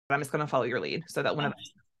I'm just going to follow your lead so that one of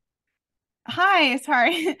us. Hi,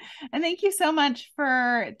 sorry. And thank you so much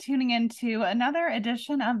for tuning into another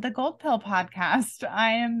edition of the Gold Pill podcast.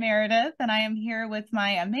 I am Meredith, and I am here with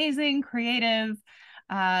my amazing, creative,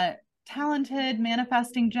 uh, talented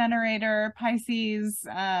manifesting generator, Pisces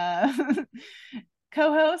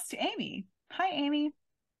co-host, Amy. Hi, Amy.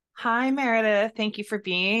 Hi, Meredith. Thank you for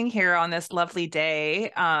being here on this lovely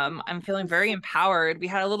day. I'm feeling very empowered. We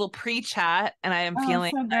had a little pre-chat and I am Oh,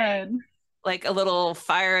 feeling so good. like a little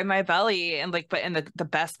fire in my belly and like, but in the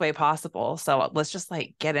best way possible. So let's just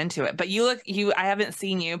like get into it. But I haven't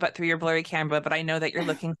seen you, but through your blurry camera, but I know that you're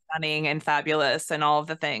looking stunning and fabulous and all of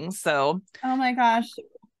the things. So Oh my gosh.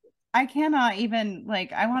 I cannot even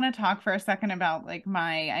I want to talk for a second about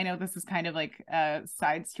I know this is kind of like a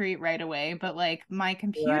side street right away, but like my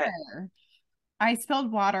computer, what? I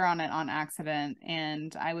spilled water on it on accident,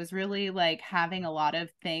 and I was really like having a lot of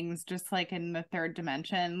things just like in the third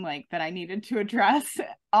dimension, like that I needed to address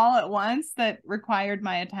all at once that required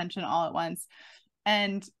my attention all at once.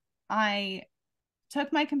 And I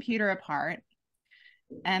took my computer apart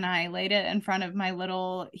and I laid it in front of my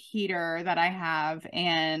little heater that I have,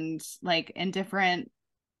 and like in different,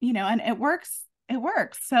 and it works. It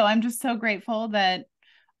works. So I'm just so grateful that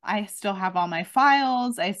I still have all my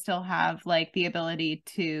files. I still have like the ability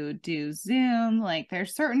to do Zoom. Like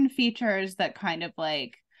there's certain features that kind of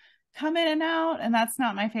like come in and out, and that's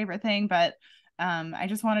not my favorite thing, but I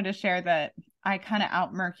just wanted to share that I kind of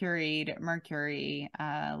out Mercuried Mercury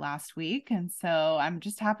last week. And so I'm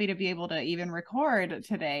just happy to be able to even record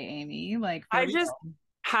today, Amy, like for I real. just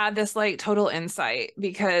had this like total insight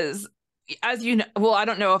because as you know, well, I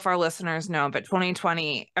don't know if our listeners know, but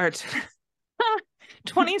 2020 or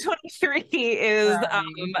 2023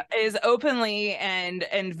 Right. is openly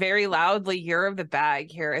and very loudly year of the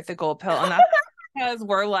bag here at the Gold Pill. And that's because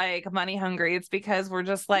we're like money hungry. It's because we're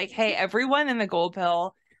just like, hey, everyone in the Gold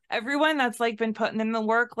Pill, everyone that's like been putting in the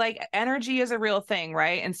work, like energy is a real thing,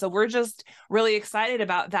 right? And so we're just really excited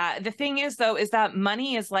about that. The thing is though, is that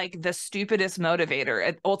money is like the stupidest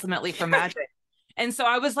motivator ultimately for magic. And so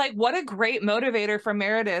I was like, what a great motivator for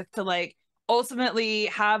Meredith to like ultimately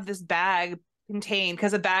have this bag contain,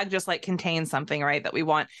 because a bag just like contains something, right, that we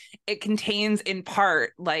want. It contains in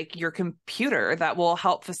part like your computer that will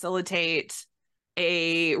help facilitate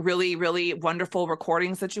a really really wonderful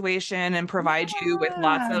recording situation and provide you with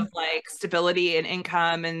lots Yeah. of like stability and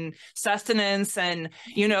income and sustenance and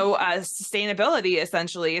sustainability.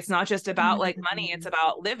 Essentially, it's not just about like money, it's Mhm.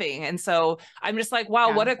 about living. And so I'm just like, wow,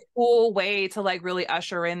 Yeah. what a cool way to like really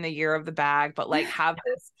usher in the year of the bag, but like have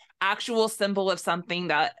this actual symbol of something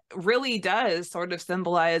that really does sort of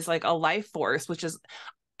symbolize like a life force, which is,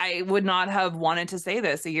 I would not have wanted to say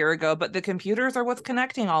this a year ago, but the computers are what's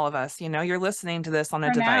connecting all of us. You know, you're listening to this on a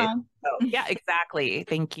For device. now. So, yeah, exactly.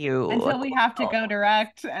 Thank you. Until we have to go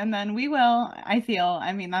direct, and then we will, I feel.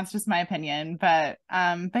 I mean, that's just my opinion, but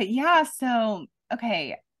yeah, so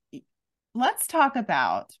okay, let's talk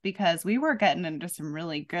about, because we were getting into some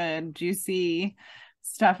really good juicy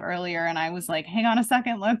stuff earlier, and I was like, hang on a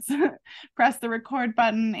second, let's press the record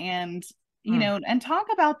button and Mm. and talk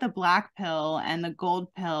about the black pill and the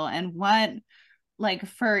gold pill, and what, like,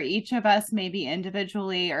 for each of us, maybe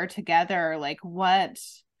individually or together, like what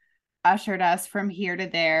ushered us from here to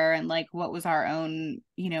there, and like what was our own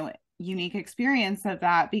unique experience of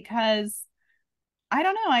that. Because I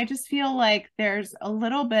don't know, I just feel like there's a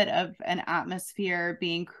little bit of an atmosphere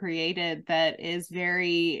being created that is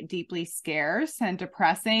very deeply scarce and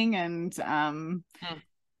depressing, and Mm.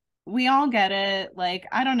 we all get it, like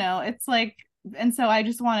I don't know, it's like, and so I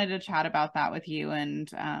just wanted to chat about that with you. And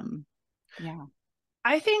yeah.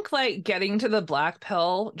 I think like getting to the black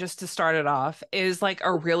pill, just to start it off, is like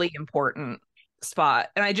a really important spot.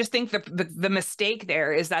 And I just think the mistake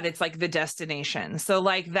there is that it's like the destination. So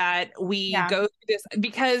like that we Yeah. go through this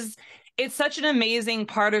because it's such an amazing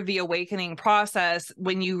part of the awakening process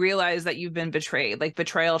when you realize that you've been betrayed. Like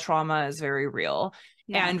betrayal trauma is very real.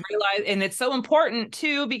 Yeah. And realize, and it's so important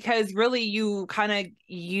too, because really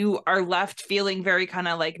you are left feeling very kind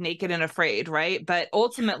of like naked and afraid, right? But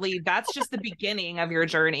ultimately that's just the beginning of your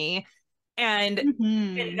journey. And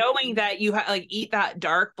Hmm. knowing that you like eat that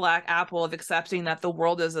dark black apple of accepting that the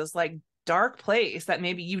world is this like dark place that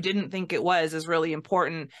maybe you didn't think it was is really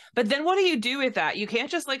important. But then what do you do with that? You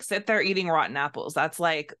can't just like sit there eating rotten apples. That's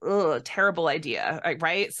like, ugh, terrible idea,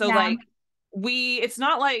 right? So Yeah. like it's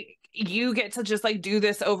not like you get to just like do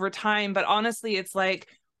this over time, but honestly it's like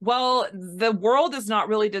Well, the world is not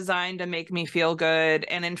really designed to make me feel good.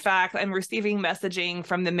 And in fact, I'm receiving messaging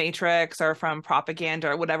from the Matrix or from propaganda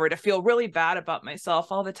or whatever to feel really bad about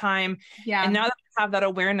myself all the time. And Yeah. now that I have that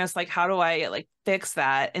awareness, like, how do I like fix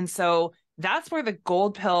that? And so that's where the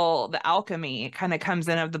gold pill, the alchemy kind of comes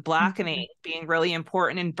in, of the Mhm. blackening being really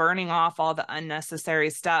important and burning off all the unnecessary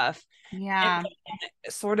stuff. And Yeah.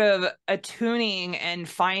 sort of attuning and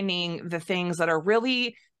finding the things that are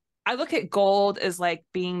really, I look at gold as like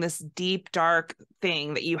being this deep dark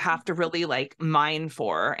thing that you have to really like mine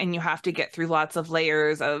for, and you have to get through lots of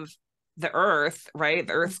layers of the earth, right,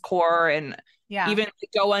 the earth's core, and Yeah. even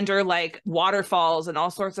go under like waterfalls and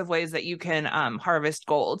all sorts of ways that you can harvest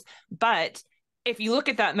gold. But if you look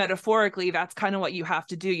at that metaphorically, that's kind of what you have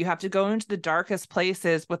to do. You have to go into the darkest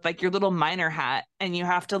places with like your little miner hat, and you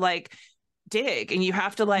have to like dig, and you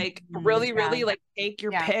have to like really Yeah. really like take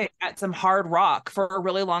your Yeah. pick at some hard rock for a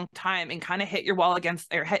really long time and kind of hit your wall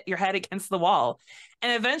against, or hit your head against the wall,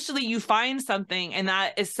 and eventually you find something, and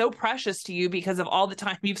that is so precious to you because of all the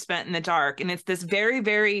time you've spent in the dark, and it's this very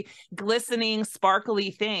very glistening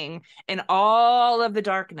sparkly thing in all of the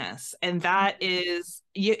darkness, and that is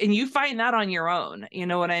you, and you find that on your own, you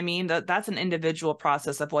know what I mean, that's an individual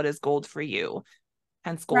process of what is gold for you,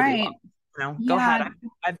 hence Goldilocks. Right. Go ahead. Yeah.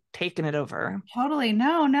 I've taken it over. Totally.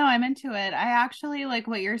 No, no, I'm into it. I actually like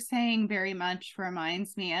what you're saying very much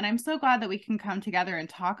reminds me. And I'm so glad that we can come together and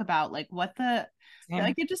talk about like what the,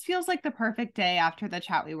 like, Same. it just feels like the perfect day after the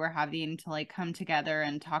chat we were having to like come together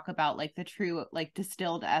and talk about like the true, like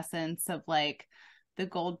distilled essence of like the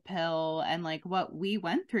gold pill and like what we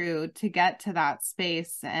went through to get to that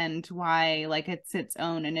space and why like it's its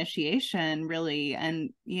own initiation, really.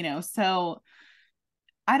 And, so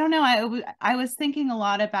I don't know. I was thinking a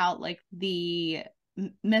lot about like the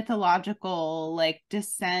mythological like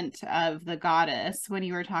descent of the goddess when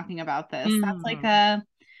you were talking about this. That's like Mm. a,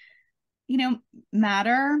 you know,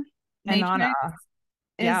 matter Anana. matrix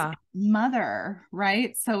is Yeah. mother,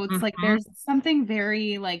 right? So it's like Mhm. there's something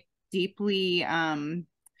very like deeply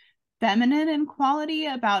feminine in quality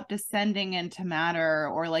about descending into matter,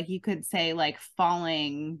 or like you could say like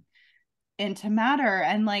falling into matter.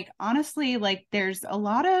 And like honestly, like there's a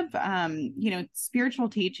lot of spiritual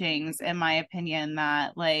teachings in my opinion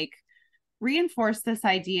that like reinforce this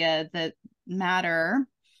idea that matter,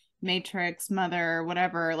 matrix, mother,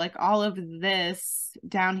 whatever, like all of this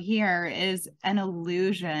down here is an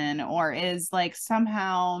illusion, or is like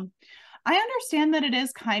somehow, I understand that it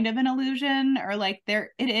is kind of an illusion, or like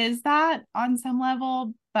there it is that on some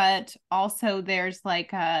level, but also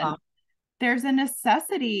Uh, there's a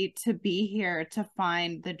necessity to be here to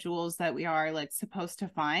find the jewels that we are like supposed to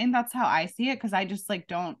find. That's how I see it, because I just like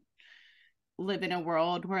don't live in a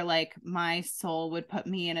world where like my soul would put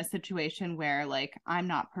me in a situation where like I'm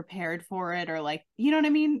not prepared for it, or like, you know what I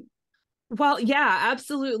mean? well, yeah,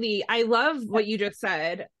 absolutely. I love what you just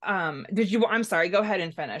said. Did you, I'm sorry, go ahead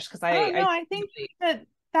and finish because Oh no, I I think really that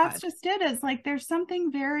that's had. just it. Is like there's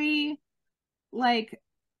something very like,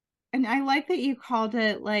 and I like that you called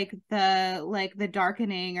it like the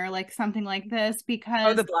darkening or like something like this, Oh,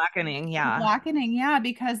 because the blackening. the Yeah. blackening, yeah,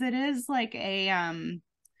 because it is like a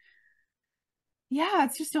yeah,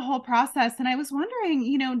 it's just a whole process. And I was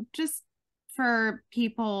wondering, just for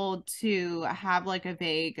people to have like a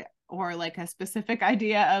vague or like a specific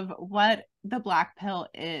idea of what the black pill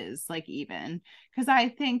is, like, even because I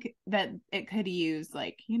think that it could use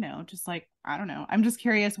like, just like, I don't know. I'm just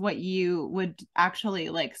curious what you would actually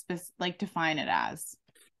like like define it as.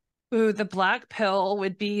 Ooh, the black pill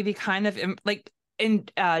would be the kind of like in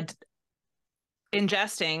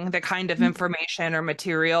ingesting the kind of information or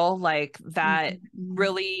material like that, Mm-hmm.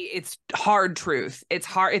 really it's hard truth, it's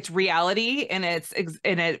hard, it's reality, and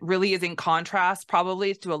and it really is in contrast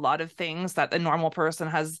probably to a lot of things that the normal person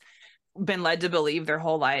has been led to believe their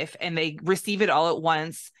whole life, and they receive it all at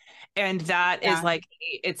once, and that is Yeah. like,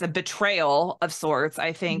 it's a betrayal of sorts,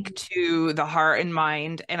 I think, to the heart and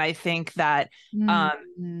mind. And I think that um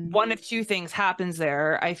Mm-hmm. one of two things happens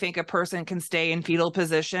there. I think a person can stay in fetal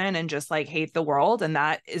position and just like hate the world, and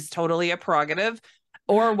that is totally a prerogative.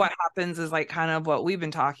 Or what happens is like kind of what we've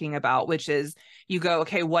been talking about, which is you go,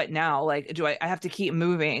 okay, what now? Like, I have to keep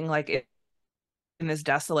moving like in this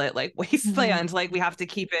desolate like wasteland, like we have to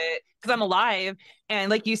keep it because I'm alive. And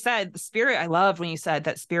like you said, the spirit, I loved when you said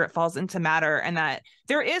that spirit falls into matter, and that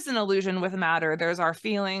there is an illusion with matter. There's our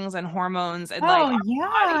feelings and hormones and like Oh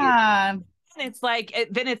our bodies, yeah. And it's like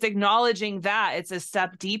then it's acknowledging that it's a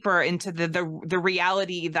step deeper into the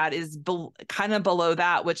reality that is kind of below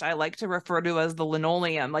that, which I like to refer to as the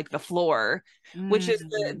linoleum, like the floor, which is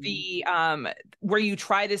Mm. the where you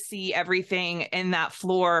try to see everything in that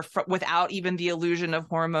floor without even the illusion of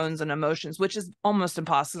hormones and emotions, which is almost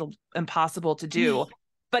impossible to do.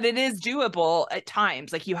 But it is doable at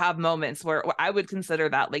times. Like you have moments where I would consider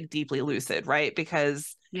that like deeply lucid, right?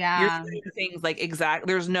 Because you're Yeah. seeing things like exact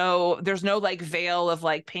there's no like veil of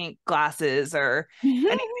like pink glasses or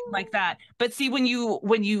anything like that. But see, when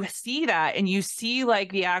you see that and you see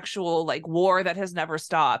like the actual like war that has never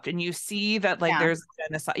stopped, and you see that like Yeah. there's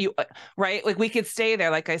genocide, right, like we could stay there,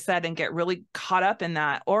 like I said, and get really caught up in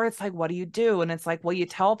that. Or it's like, what do you do? And it's like, well, you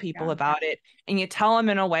tell people Yeah. about it, and you tell them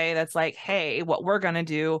in a way that's like, hey, what we're going to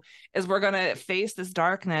do is we're going to face this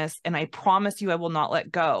darkness, and I promise you I will not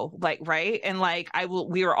let go, like, right, and like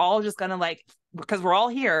we are all just going to like, because we're all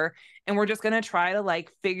here, and we're just going to try to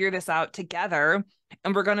like figure this out together,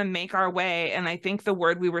 and we're going to make our way. And I think the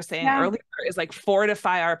word we were saying Yeah. earlier is like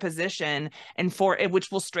fortify our position, and for it,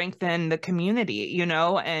 which will strengthen the community,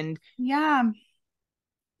 and Yeah.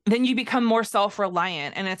 then you become more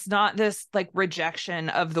self-reliant. And it's not this like rejection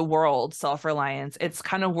of the world self-reliance, it's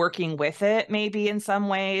kind of working with it maybe in some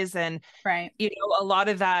ways. And Right. a lot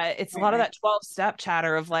of that, it's a Right. lot of Right. that 12-step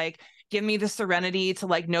chatter of like, give me the serenity to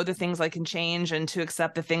like know the things I can change and to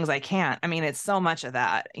accept the things I can't. I mean, it's so much of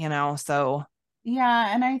that, so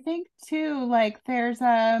Yeah. And I think too, like there's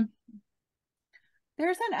an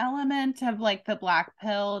element of like the black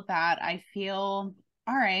pill that I feel,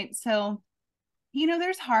 all right, so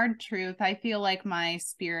there's hard truth. I feel like my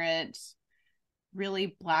spirit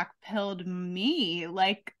really black pilled me.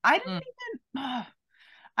 Like I didn't mm, even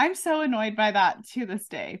I'm so annoyed by that to this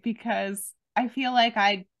day because I feel like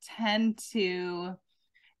I tend to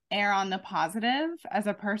err on the positive as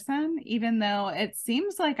a person, even though it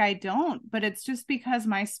seems like I don't, but it's just because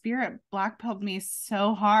my spirit black pilled me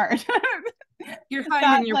so hard. you're that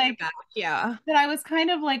finding your way like back. Yeah. that I was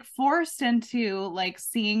kind of like forced into like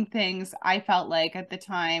seeing things I felt like at the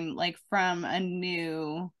time like from a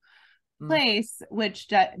new Mm. place, which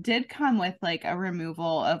did come with like a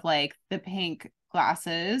removal of like the pink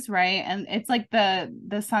glasses, right? And it's like the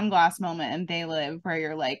sunglass moment and They Live, where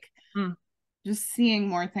you're like Mm. just seeing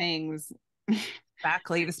more things.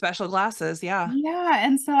 Exactly. The special glasses. Yeah. Yeah,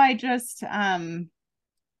 and so I just yeah,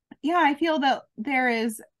 I feel that there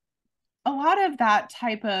is a lot of that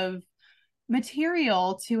type of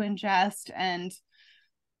material to ingest, and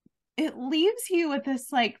it leaves you with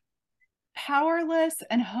this like powerless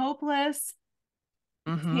and hopeless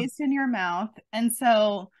Mm-hmm. taste in your mouth. And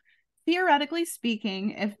so, theoretically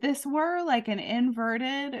speaking, if this were like an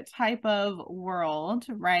inverted type of world,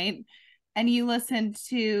 right? And you listen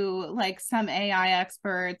to like some AI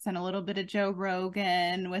experts and a little bit of Joe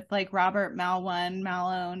Rogan with like Robert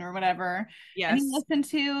Malone or whatever, and you Yes. listen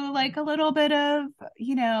to like a little bit of,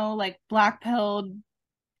 like black pilled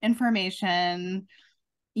information,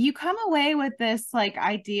 you come away with this like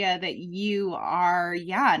idea that you are,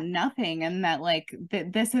 yeah, nothing, and that like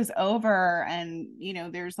this is over, and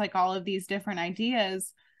there's like all of these different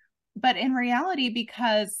ideas. But in reality,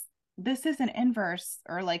 because this is an inverse,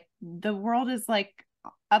 or like the world is like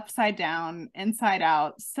upside down inside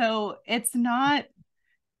out, so it's not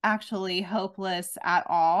actually hopeless at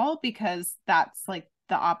all, because that's like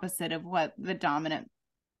the opposite of what the dominant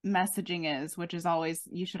messaging is, which is always,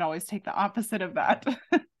 you should always take the opposite of that.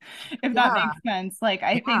 If that Yeah. makes sense. Like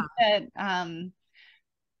I Yeah. think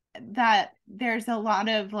that there's a lot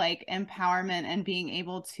of like empowerment and being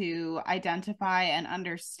able to identify and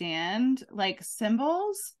understand like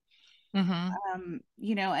symbols, Mm-hmm.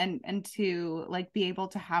 and to like be able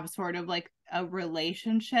to have sort of like a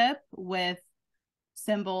relationship with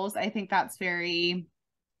symbols. I think that's very,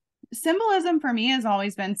 symbolism for me has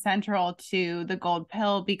always been central to the gold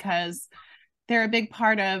pill, because they're a big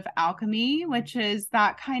part of alchemy, which is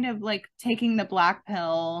that kind of like taking the black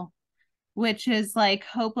pill, which is like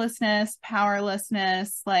hopelessness,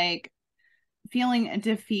 powerlessness, like feeling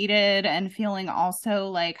defeated, and feeling also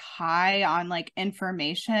like high on like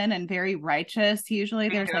information and very righteous. Usually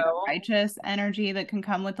there's like a Bingo. righteous energy that can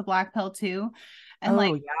come with the black pill too. And Oh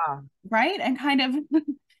like, yeah. right. And kind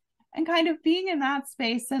of being in that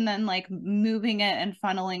space, and then like moving it and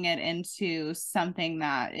funneling it into something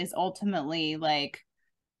that is ultimately like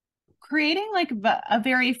creating like a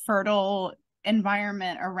very fertile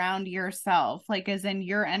environment around yourself, like as in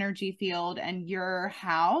your energy field and your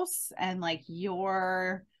house, and like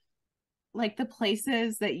your, like the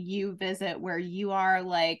places that you visit where you are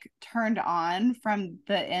like turned on from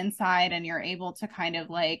the inside, and you're able to kind of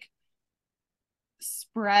like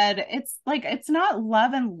spread, it's like, it's not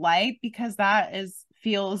love and light, because that is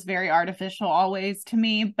feels very artificial always to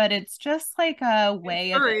me, but it's just like a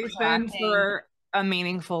way of Inspiration interacting. for a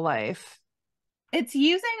meaningful life. It's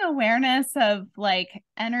using awareness of like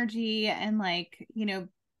energy and like,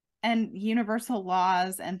 and universal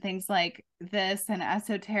laws and things like this and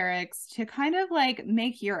esoterics to kind of like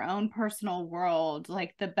make your own personal world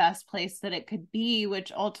like the best place that it could be,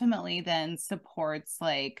 which ultimately then supports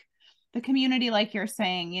like the community. Like you're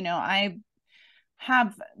saying, I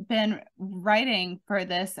have been writing for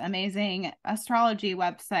this amazing astrology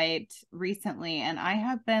website recently, and I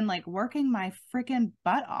have been like working my freaking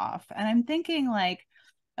butt off. And I'm thinking, like,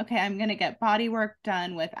 okay, I'm going to get body work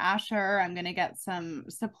done with Asher. I'm going to get some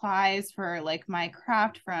supplies for like my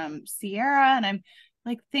craft from Sierra. And I'm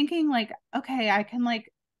like thinking, like, okay, I can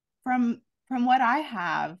like, from what I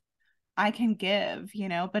have, I can give,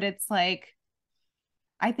 but it's like,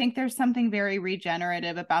 I think there's something very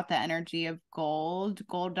regenerative about the energy of gold.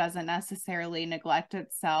 Gold doesn't necessarily neglect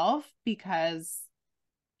itself because,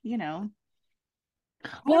 you know, I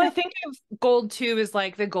Well, don't I know. think of gold too as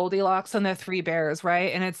like the Goldilocks and the three bears,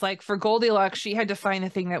 right? And it's like for Goldilocks, she had to find the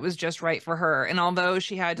thing that was just right for her. And although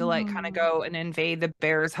she had to like kind of Mm, go and invade the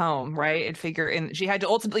bear's home, right? And she had to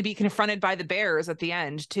ultimately be confronted by the bears at the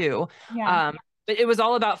end too. yeah. But it was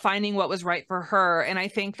all about finding what was right for her. And I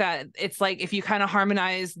think that it's like if you kind of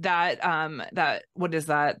harmonize that what is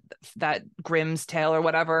that Grimm's tale or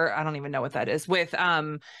whatever, I don't even know what that is, with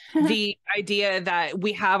the idea that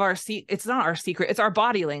we have it's not our secret, it's our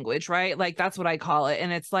body language, right? Like that's what I call it.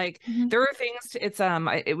 And it's like Mhm. there are things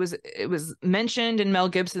it was mentioned in Mel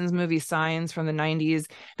Gibson's movie Signs from the 90s,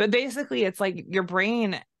 but basically it's like your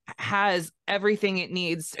brain has everything it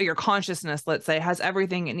needs, or your consciousness, let's say, has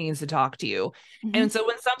everything it needs to talk to you. Mhm. And so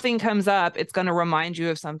when something comes up, it's going to remind you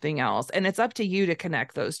of something else. And it's up to you to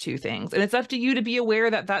connect those two things. And it's up to you to be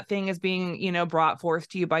aware that that thing is being, brought forth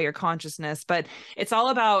to you by your consciousness. But it's all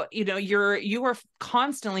about, you are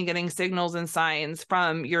constantly getting signals and signs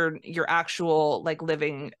from your actual like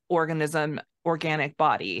living organism, organic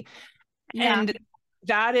body. Yeah. And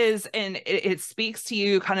it speaks to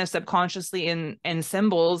you kind of subconsciously in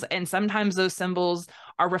symbols, and sometimes those symbols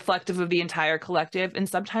are reflective of the entire collective, and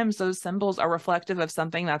sometimes those symbols are reflective of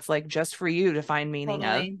something that's like just for you to find meaning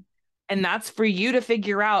of, Totally. and that's for you to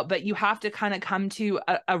figure out. But you have to kind of come to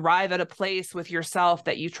arrive at a place with yourself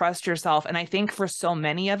that you trust yourself. And I think for so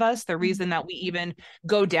many of us, the reason that we even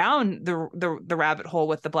go down the rabbit hole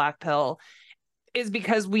with the black pill is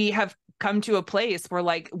because we have come to a place where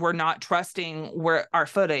like we're not trusting where our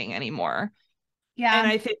footing anymore. And Yeah.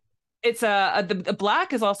 I think it's the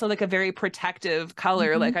black is also like a very protective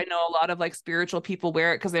color. Like Mhm. I know a lot of like spiritual people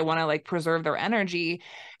wear it because they want to like preserve their energy.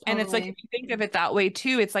 And it's like if Totally. you think of it that way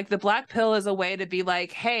too, it's like the black pill is a way to be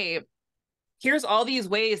like, hey, here's all these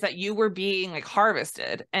ways that you were being like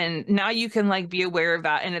harvested, and now you can like be aware of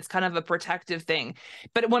that, and it's kind of a protective thing.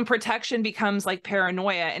 But when protection becomes like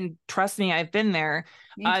paranoia, and trust me, I've been there,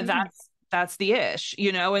 Me too. that's the ish,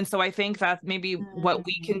 and so I think that maybe what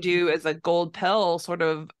we can Mhm. do as a gold pill sort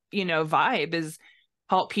of vibe is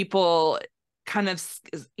help people kind of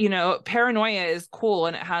paranoia is cool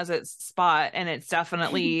and it has its spot, and it's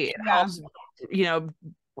definitely it Yeah. helps you know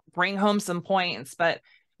bring home some points, but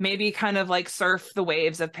maybe kind of like surf the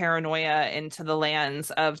waves of paranoia into the lands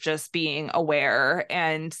of just being aware,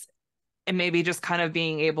 and maybe just kind of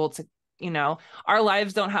being able to, our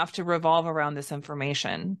lives don't have to revolve around this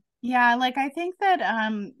information. Yeah, like I think that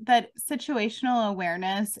that situational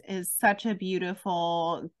awareness is such a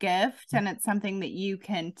beautiful gift, and it's something that you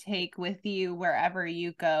can take with you wherever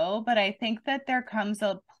you go. But I think that there comes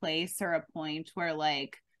a place or a point where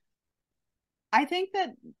like I think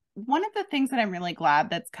that one of the things that I'm really glad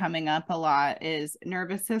that's coming up a lot is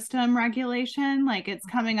nervous system regulation. Like it's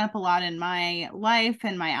coming up a lot in my life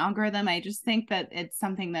and my algorithm. I just think that it's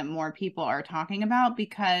something that more people are talking about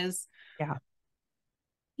because Yeah.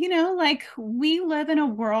 like we live in a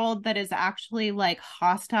world that is actually like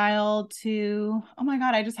hostile to, oh my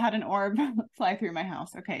God, I just had an orb fly through my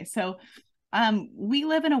house. Okay. So we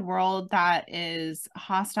live in a world that is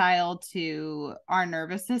hostile to our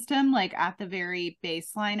nervous system, like at the very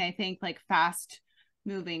baseline. I think like fast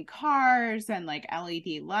moving cars and like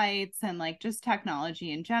LED lights and like just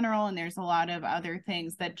technology in general. And there's a lot of other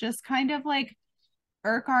things that just kind of like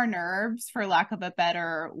irk our nerves, for lack of a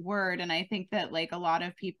better word. And I think that like a lot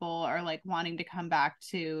of people are like wanting to come back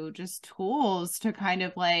to just tools to kind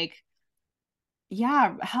of like,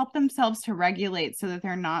 yeah, help themselves to regulate so that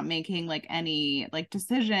they're not making like any like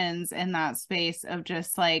decisions in that space of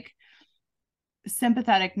just like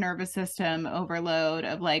sympathetic nervous system overload,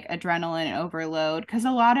 of like adrenaline overload, because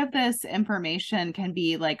a lot of this information can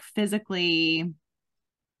be like physically,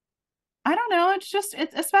 I don't know, it's just,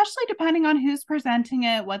 it's especially depending on who's presenting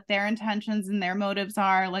it, what their intentions and their motives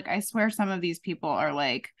are. Like I swear some of these people are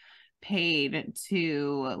like paid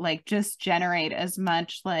to like just generate as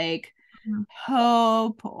much like Mhm.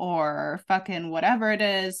 hope or fucking whatever it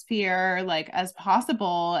is, fear, like as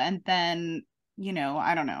possible. And then,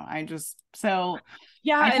 I don't know. I just, so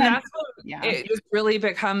Yeah, I and kind of, that's what yeah, it just really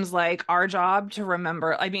becomes like our job to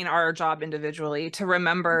remember. I mean, our job individually to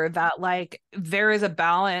remember that like there is a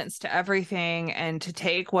balance to everything and to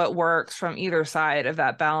take what works from either side of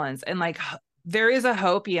that balance. And like there is a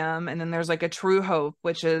hopium and then there's like a true hope,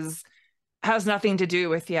 which is has nothing to do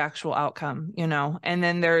with the actual outcome, you know? And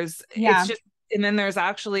then there's it's yeah. just and then there's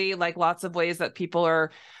actually like lots of ways that people are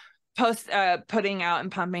putting out and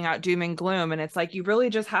pumping out doom and gloom, and it's like you really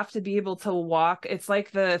just have to be able to walk. It's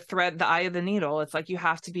like the thread, the eye of the needle. It's like you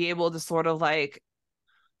have to be able to sort of like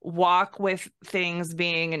walk with things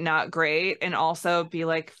being not great and also be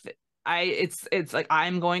like it's like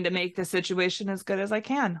I'm going to make the situation as good as I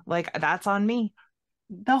can. Like that's on me.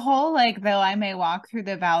 The whole like, though I may walk through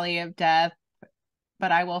the valley of death,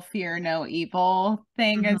 but I will fear no evil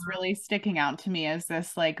thing is Mhm. really sticking out to me as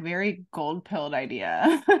this like very gold pilled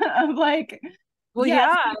idea of like, Well, yes,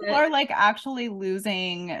 yeah. people are like actually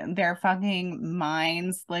losing their fucking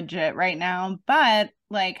minds legit right now. But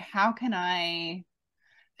like, how can I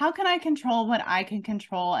control what I can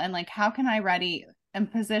control? And like, how can I ready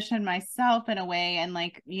and position myself in a way and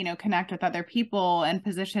like, connect with other people and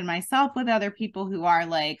position myself with other people who are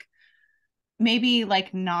like, maybe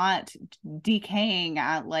like not decaying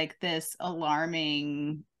at like this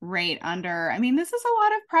alarming rate under. I mean, this is a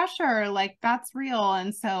lot of pressure, like that's real.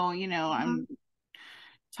 And so, Mhm. I'm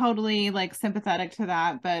totally like sympathetic to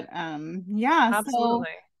that. But yeah, so Absolutely.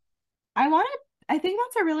 I think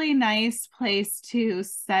that's a really nice place to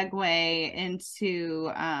segue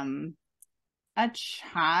into a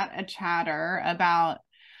chatter about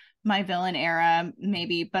my villain era,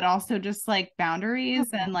 maybe, but also just like boundaries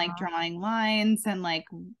and like Mhm. drawing lines and like,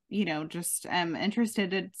 just am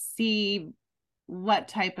interested to see what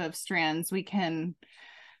type of strands we can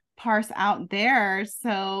parse out there.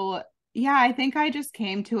 So yeah, I think I just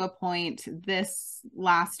came to a point this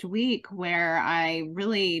last week where I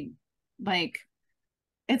really like,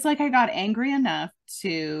 it's like I got angry enough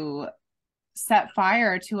to set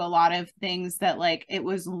fire to a lot of things that like it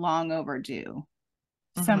was long overdue.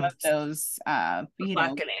 Some Mhm. of those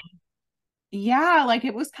Blackening. yeah, like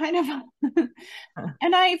it was kind of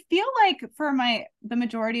and I feel like for the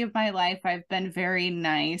majority of my life I've been very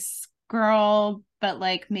nice girl, but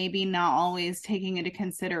like maybe not always taking into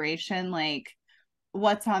consideration like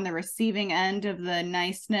what's on the receiving end of the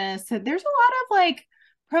niceness. So there's a lot of like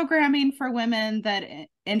programming for women that Mhm.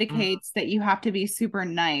 indicates that you have to be super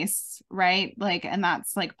nice, right? Like, and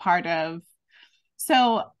that's like part of.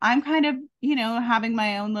 So I'm kind of, having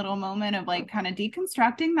my own little moment of like kind of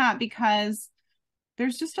deconstructing that, because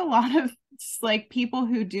there's just a lot of like people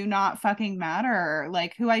who do not fucking matter,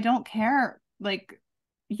 like who I don't care, like,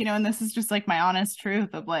 and this is just like my honest truth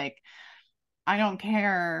of like, I don't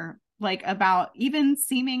care like about even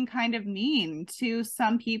seeming kind of mean to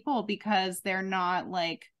some people because they're not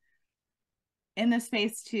like in the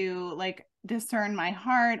space to like discern my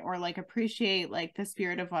heart or like appreciate like the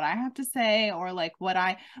spirit of what I have to say, or like what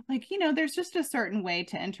I like, there's just a certain way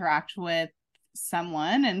to interact with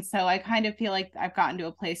someone. And so I kind of feel like I've gotten to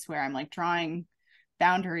a place where I'm like drawing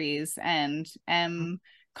boundaries and am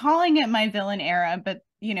calling it my villain era, but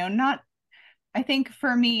not. I think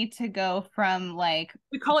for me to go from like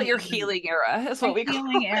We call it your being healing era, is a what we call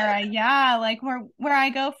healing it. era, yeah, like where I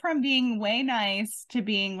go from being way nice to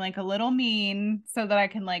being like a little mean, so that I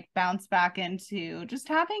can like bounce back into just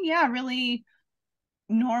having, yeah, really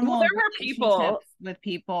Well, normal there are people. relationships with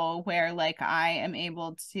people where like I am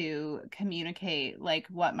able to communicate like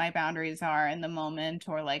what my boundaries are in the moment,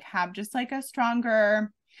 or like have just like a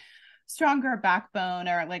stronger backbone,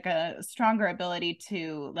 or like a stronger ability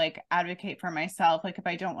to like advocate for myself. Like if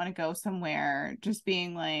I don't want to go somewhere, just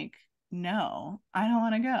being like, no, I don't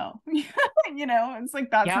want to go. It's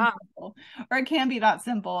like that Yeah. simple. Or it can be that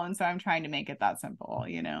simple. And so I'm trying to make it that simple.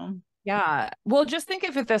 Yeah. Well, just think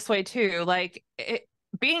of it this way too.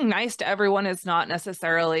 Being nice to everyone is not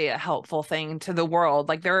necessarily a helpful thing to the world.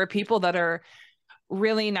 Like there are people that are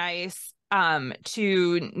really nice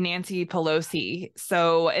to Nancy Pelosi.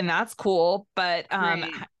 So, and that's cool, but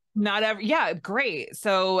Great. not every yeah, great.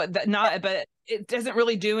 So that not but it doesn't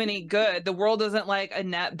really do any good. The world isn't like a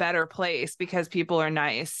net better place because people are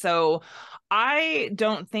nice. So I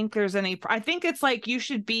don't think there's any, I think it's like you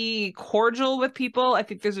should be cordial with people. I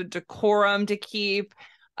think there's a decorum to keep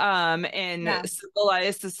in Yeah.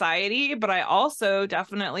 civilized society, but I also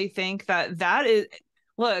definitely think that that is,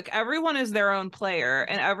 look, everyone is their own player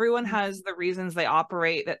and everyone has the reasons they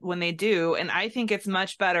operate that when they do. And I think it's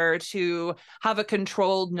much better to have a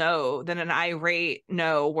controlled no than an irate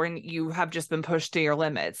no when you have just been pushed to your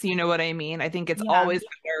limits. You know what I mean? I think it's Yeah. always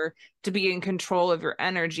better to be in control of your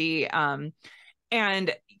energy.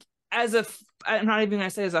 And as a, I'm not even going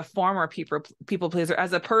to say as a former people pleaser,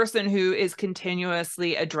 as a person who is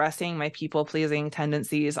continuously addressing my people pleasing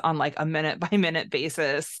tendencies on like a minute by minute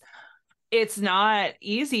basis, it's not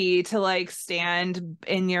easy to like stand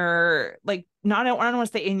in your like not, I don't want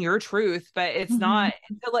to say in your truth, but it's Mhm. not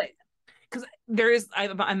to like, because there is,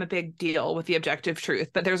 I'm a big deal with the objective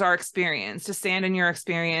truth, but there's our experience to stand in your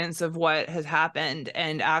experience of what has happened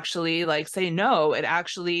and actually like say no,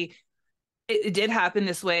 it did happen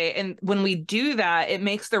this way. And when we do that, it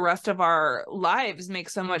makes the rest of our lives make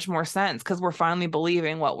so much more sense because we're finally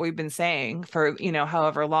believing what we've been saying for, you know,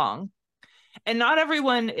 however long. And not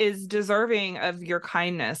everyone is deserving of your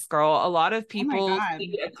kindness, girl. A lot of Oh my people God.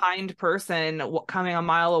 see a kind person coming a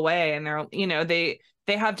mile away and they're, you know, they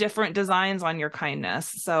have different designs on your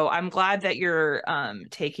kindness. So I'm glad that you're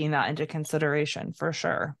taking that into consideration for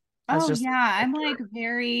sure. As Oh just yeah, I'm like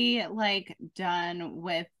very like done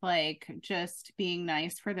with like just being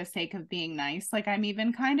nice for the sake of being nice. Like I'm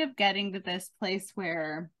even kind of getting to this place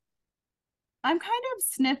where I'm kind of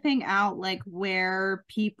sniffing out like where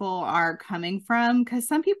people are coming from because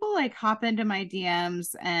some people like hop into my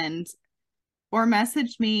DMs and or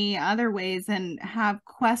message me other ways and have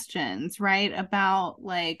questions, right? About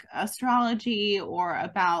like astrology or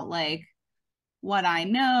about like what I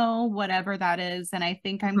know, whatever that is. And I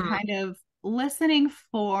think I'm Mhm. kind of listening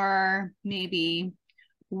for maybe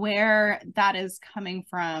where that is coming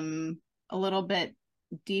from a little bit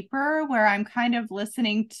deeper, where I'm kind of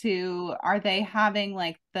listening to are they having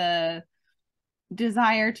like the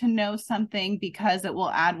desire to know something because it will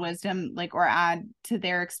add wisdom like or add to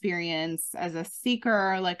their experience as a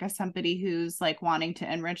seeker like as somebody who's like wanting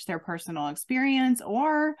to enrich their personal experience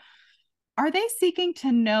or are they seeking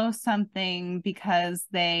to know something because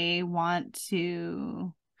they want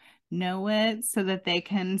to know it so that they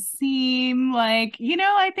can seem like,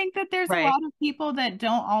 I think that there's a Right. lot of people that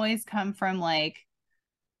don't always come from like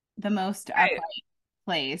the most Right. upright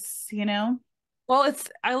place. Well,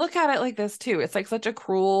 I look at it like this too. It's like such a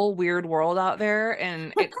cruel, weird world out there,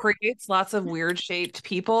 and it creates lots of weird shaped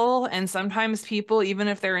people. And sometimes people, even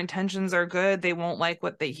if their intentions are good, they won't like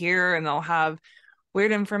what they hear and they'll have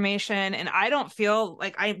weird information. And I don't feel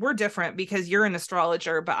like we're different because you're an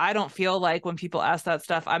astrologer, but I don't feel like when people ask that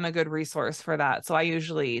stuff, I'm a good resource for that. So I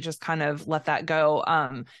usually just kind of let that go.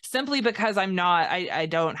 Simply because I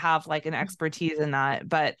don't have like an expertise in that.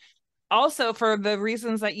 But also for the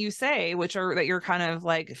reasons that you say, which are that you're kind of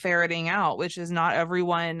like ferreting out, which is not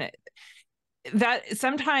everyone, that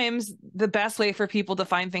sometimes the best way for people to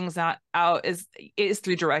find things out is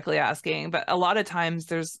through directly asking, but a lot of times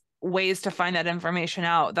there's ways to find that information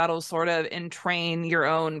out that'll sort of entrain your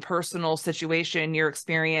own personal situation, your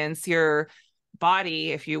experience, your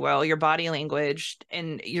body, if you will, your body language,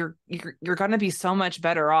 and you're going to be so much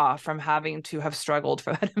better off from having to have struggled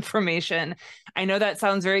for that information. I know that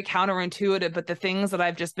sounds very counterintuitive, but the things that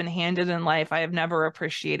I've just been handed in life, I have never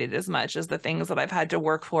appreciated as much as the things that I've had to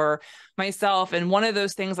work for myself. And one of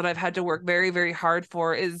those things that I've had to work very, very hard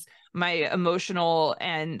for is my emotional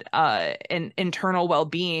and internal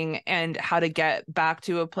well-being and how to get back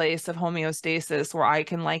to a place of homeostasis where I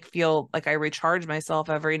can like feel like I recharge myself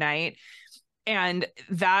every night. And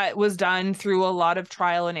that was done through a lot of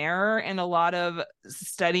trial and error and a lot of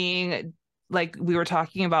studying, like we were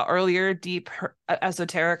talking about earlier, deep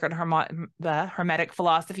esoteric and the hermetic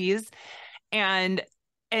philosophies, and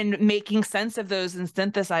making sense of those and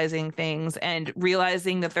synthesizing things and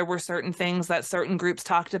realizing that there were certain things that certain groups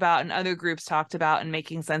talked about and other groups talked about and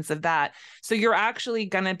making sense of that. So you're actually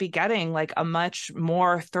going to be getting like a much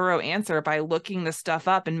more thorough answer by looking the stuff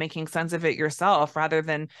up and making sense of it yourself rather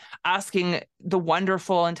than asking the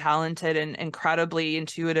wonderful and talented and incredibly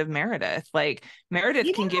intuitive Meredith. Like Meredith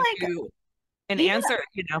Even can give like you an even answer,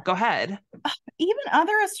 go ahead. even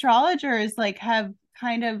other astrologers like have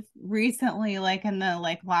kind of recently like in the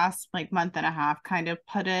like last like month and a half kind of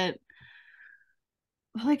put it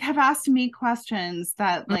like have asked me questions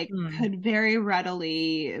that like Mhm. could very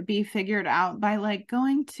readily be figured out by like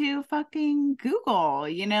going to fucking Google.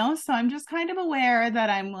 So I'm just kind of aware that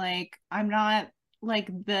I'm not like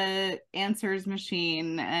the answers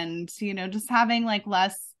machine and just having like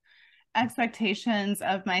less expectations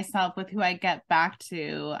of myself with who I get back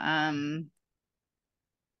to.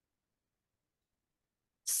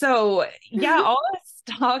 So yeah, all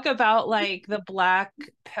this talk about like the black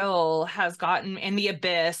pill has gotten in the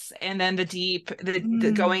abyss and then the deep, the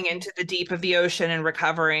Mm. going into the deep of the ocean and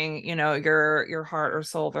recovering, you know, your heart or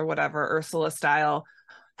soul or whatever, Ursula style,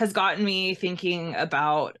 has gotten me thinking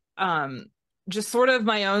about just sort of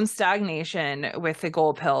my own stagnation with the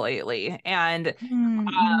gold pill lately. And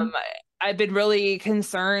Mm-hmm. I've been really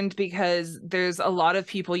concerned because there's a lot of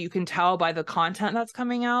people, you can tell by the content that's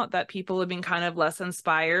coming out, that people have been kind of less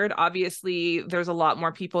inspired. Obviously, there's a lot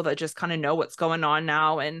more people that just kind of know what's going on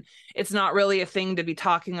now. And it's not really a thing to be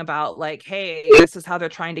talking about, like, hey, this is how they're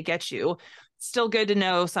trying to get you. Still good to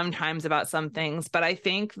know sometimes about some things. But I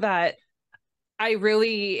think that I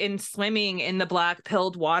really, in swimming in the black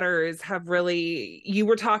pilled waters, have really, you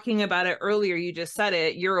were talking about it earlier, you just said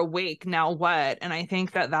it, you're awake, now what? And I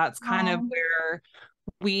think that that's kind of Oh, where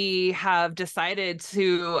we have decided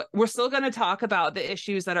to, we're still going to talk about the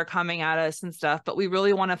issues that are coming at us and stuff, but we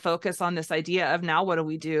really want to focus on this idea of now what do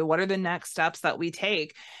we do? What are the next steps that we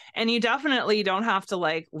take? And you definitely don't have to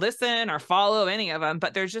like listen or follow any of them,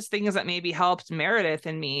 but there's just things that maybe helped Meredith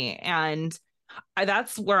and me. And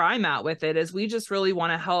that's where I'm at with it, is we just really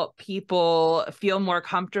want to help people feel more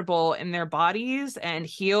comfortable in their bodies and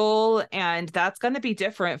heal. And that's going to be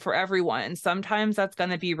different for everyone. Sometimes that's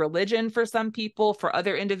going to be religion for some people. For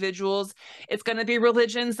other individuals, it's going to be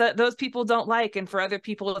religions that those people don't like. And for other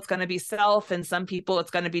people, it's going to be self. And some people,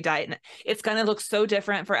 it's going to be diet. It's going to look so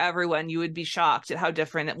different for everyone. You would be shocked at how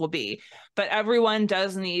different it will be. But everyone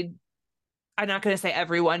does need, I'm not going to say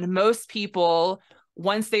everyone, most people,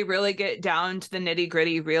 once they really get down to the nitty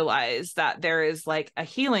gritty, realize that there is like a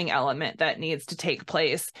healing element that needs to take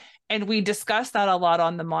place. And we discuss that a lot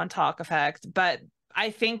on the Montauk effect, but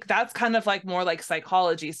I think that's kind of like more like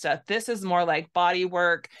psychology stuff. This is more like body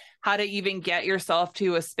work, how to even get yourself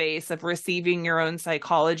to a space of receiving your own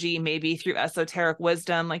psychology, maybe through esoteric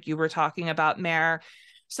wisdom, like you were talking about, Mare.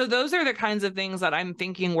 So those are the kinds of things that I'm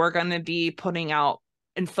thinking we're going to be putting out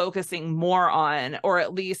and focusing more on, or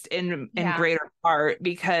at least in yeah. greater part,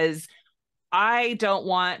 because I don't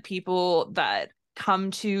want people that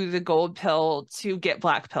come to the gold pill to get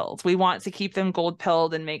black pills. We want to keep them gold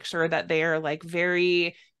pilled and make sure that they are like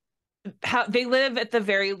very, how they live at the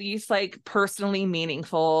very least like personally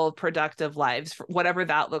meaningful, productive lives, whatever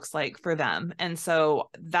that looks like for them. And so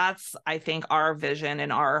that's, I think, our vision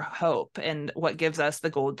and our hope and what gives us the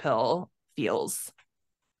gold pill feels.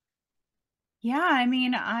 Yeah, I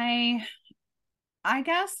mean, I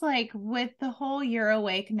guess like with the whole you're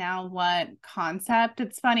awake now what concept,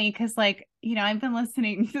 it's funny because like, I've been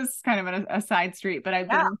listening, this is kind of a side street, but I've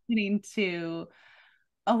Yeah. been listening to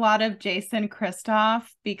a lot of Jason Christoff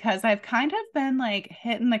because I've kind of been like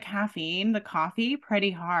hitting the caffeine, the coffee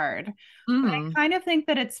pretty hard. But I Mm. kind of think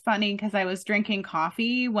that it's funny because I was drinking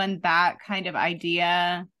coffee when that kind of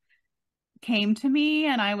idea came to me.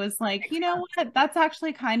 And I was like, you know what? That's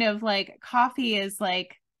actually kind of like coffee is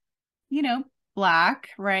like, you know, black,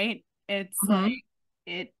 right? It's like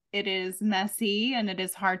Mm-hmm. it is messy and it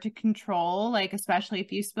is hard to control, like especially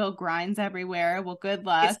if you spill grinds everywhere. Well, good It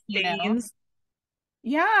luck, stains.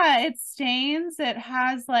 Yeah, it stains. It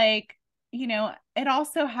has like, it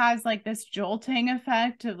also has like this jolting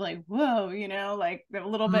effect of like, whoa, like a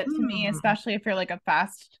little bit to me, Mm. especially if you're like a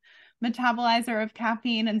fast metabolizer of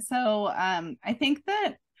caffeine. And so I think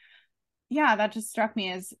that yeah, that just struck me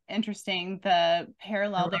as interesting, the I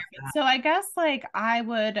parallel love there. But that. so I guess like I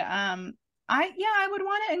would want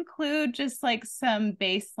to include just like some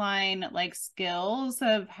baseline like skills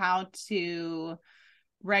of how to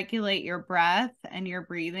regulate your breath and your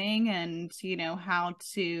breathing, and how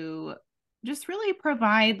to just really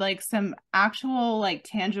provide like some actual like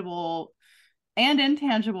tangible and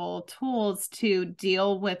intangible tools to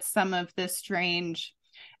deal with some of the strange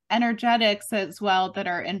energetics as well that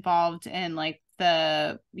are involved in like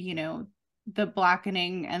the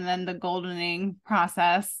blackening and then the goldening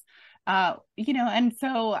process. And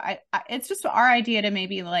so it's just our idea to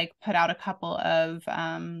maybe like put out a couple of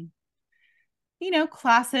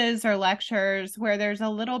classes or lectures where there's a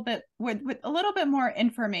little bit with a little bit more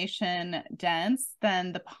information dense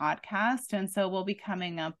than the podcast. And so we'll be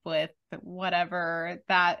coming up with whatever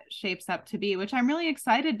that shapes up to be, which I'm really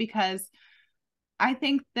excited because I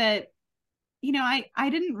think that, I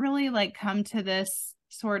didn't really like come to this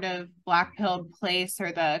sort of black pill place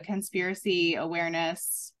or the conspiracy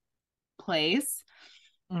awareness place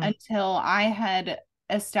Mm. until I had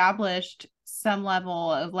established some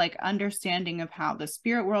level of like understanding of how the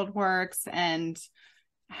spirit world works and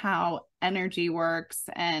how energy works,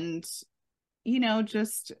 and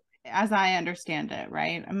just as I understand it,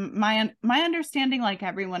 right? My understanding, like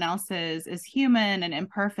everyone else's, is human and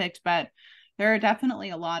imperfect, but there are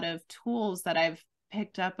definitely a lot of tools that I've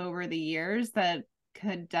picked up over the years that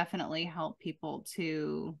could definitely help people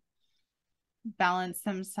to balance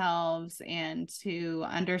themselves and to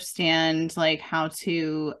understand like how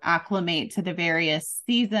to acclimate to the various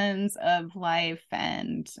seasons of life,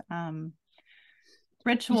 and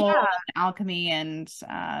ritual Yeah. and alchemy, and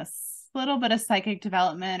a little bit of psychic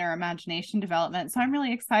development or imagination development. So I'm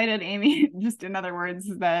really excited, Amy, just in other words,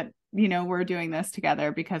 that, you know, we're doing this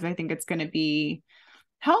together, because I think it's going to be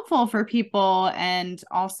helpful for people, and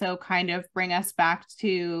also kind of bring us back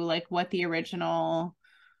to like what the original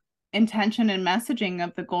intention and messaging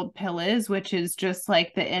of the gold pill is, which is just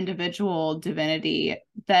like the individual divinity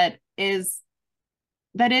that is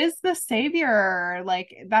the savior,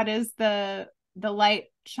 like that is the light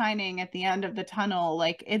shining at the end of the tunnel,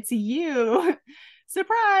 like it's you.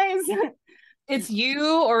 Surprise. It's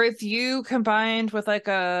you, or it's you combined with like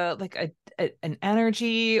an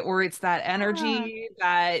energy, or it's that Yeah. energy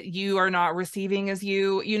that you are not receiving as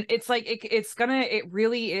you it's like it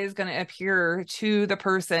really is gonna appear to the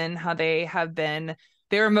person how they have been,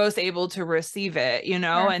 they're most able to receive it, you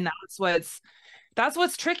know. Sure. And that's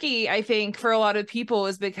what's tricky, I think, for a lot of people,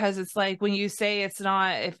 is because it's like when you say it's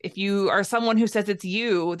not, if you are someone who says it's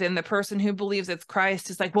you, then the person who believes it's Christ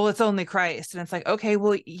is like, well, it's only Christ. And it's like, okay,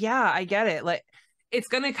 well, yeah, I get it. Like, it's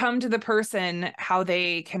going to come to the person how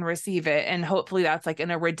they can receive it. And hopefully that's like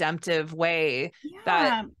in a redemptive way that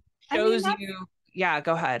Yeah. I mean, shows you, yeah,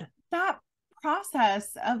 go ahead. that process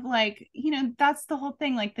of like, you know, that's the whole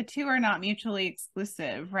thing. Like the two are not mutually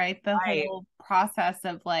exclusive, right? The Right. whole process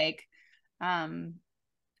of like, um,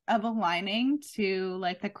 of aligning to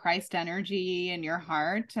like the Christ energy in your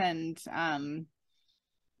heart, and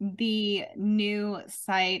the new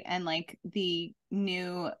sight and like the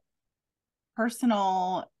new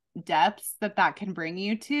personal depths that that can bring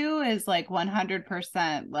you to is like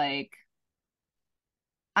 100% like,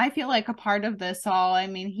 I feel like a part of this all. I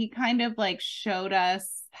mean, he kind of like showed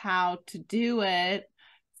us how to do it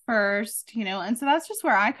first, you know, and so that's just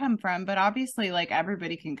where I come from. But obviously, like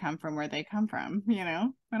everybody can come from where they come from, you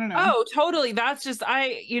know? I don't know. Oh, totally. That's just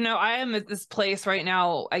I am at this place right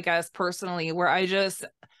now, I guess personally, where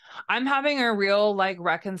I'm having a real like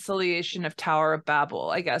reconciliation of Tower of Babel,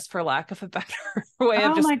 I guess, for lack of a better way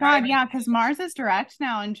of Oh my God. describing. Yeah. Cause Mars is direct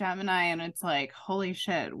now in Gemini, and it's like, holy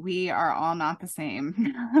shit, we are all not the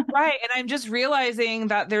same. Right. And I'm just realizing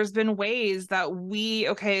that there's been ways that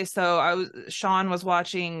okay, so Sean was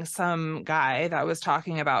watching some guy that was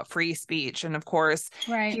talking about free speech. And of course,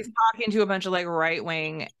 Right. he's talking to a bunch of like right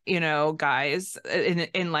wing, guys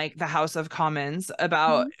in like the House of Commons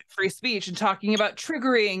about Mhm. free speech, and talking about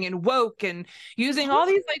triggering and woke and using all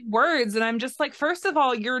these like words. And I'm just like, first of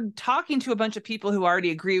all, you're talking to a bunch of people who already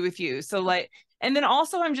agree with you. So like, and then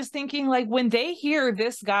also, I'm just thinking, like, when they hear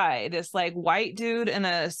this guy, this like white dude in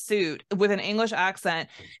a suit with an English accent,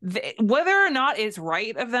 whether or not it's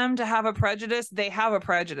right of them to have a prejudice, they have a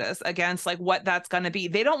prejudice against like what that's going to be.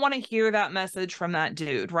 They don't want to hear that message from that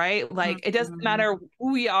dude, right? Like, it doesn't Mhm. matter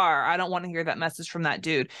who we are. I don't want to hear that message from that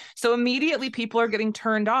dude. So immediately people are getting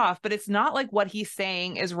turned off, but it's not like what he's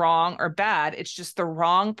saying is wrong or bad. It's just the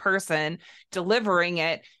wrong person delivering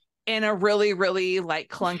it in a really, really like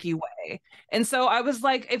clunky way. And so I was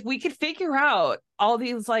like, if we could figure out all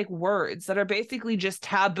these like words that are basically just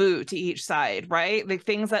taboo to each side, right? Like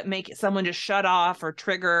things that make someone just shut off or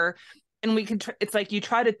trigger. And we can, it's like you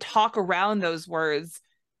try to talk around those words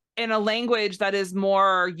in a language that is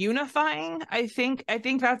more unifying. I think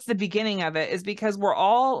that's the beginning of it, is because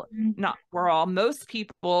most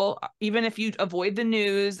people, even if you avoid the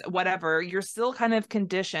news, whatever, you're still kind of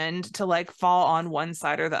conditioned to like fall on one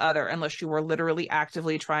side or the other, unless you were literally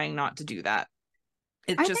actively trying not to do that.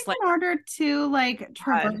 It's I just think like, in order to like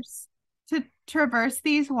God, traverse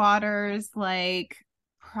these waters like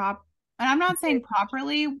prop and I'm not saying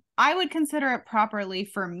properly, I would consider it properly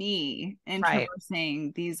for me in right.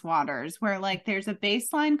 traversing these waters, where like there's a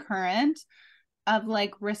baseline current of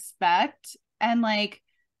like respect and like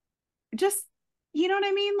just, you know what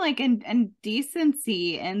I mean, like and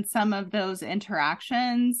decency in some of those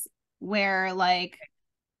interactions, where like,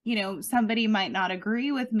 you know, somebody might not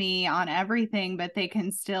agree with me on everything, but they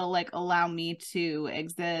can still like allow me to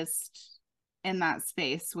exist in that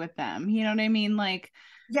space with them. You know what I mean? Like,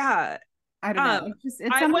 Yeah. I don't Um, know. It's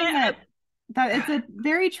I when something that it's a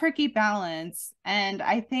very tricky balance. And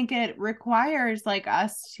I think it requires like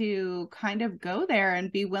us to kind of go there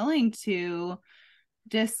and be willing to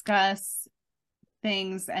discuss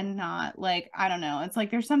things, and not like, I don't know. It's like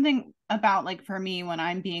there's something about like for me when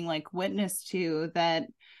I'm being like witnessed to, that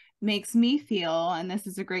makes me feel, and this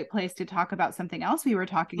is a great place to talk about something else we were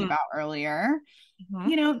talking about earlier, Mm-hmm.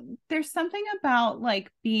 you know, there's something about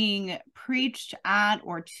like being preached at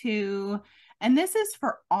or to, and this is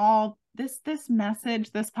for all, this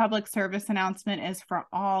message, this public service announcement is for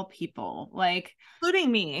all people, like,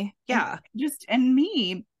 Including me. and Yeah. just, and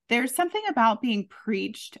me, there's something about being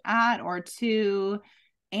preached at or to,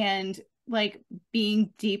 and like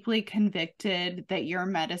being deeply convicted that your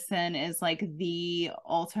medicine is like the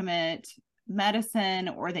ultimate medicine,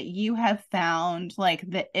 or that you have found like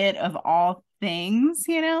the it of all things,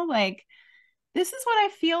 you know, like this is what I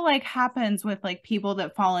feel like happens with like people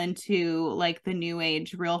that fall into like the new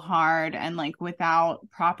age real hard and like without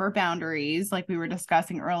proper boundaries, like we were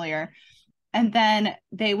discussing earlier. And then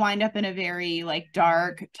they wind up in a very like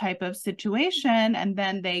dark type of situation, and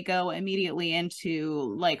then they go immediately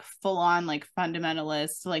into like full on like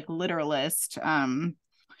fundamentalist, like literalist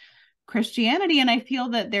Christianity. And I feel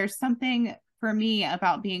that there's something for me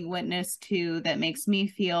about being witnessed to that makes me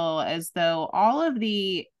feel as though all of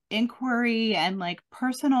the inquiry and like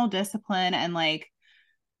personal discipline and like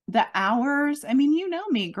the hours, I mean, you know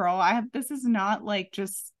me, girl, I have, this is not like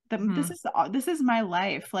just the, Mhm. this is my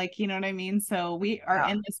life, like, you know what I mean? So we are Yeah.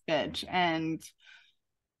 in this bitch, and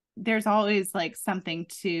there's always like something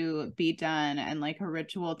to be done and like a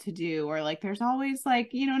ritual to do, or like there's always like,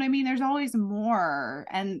 you know what I mean, there's always more,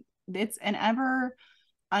 and it's an ever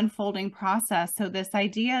unfolding process. So this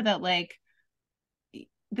idea that like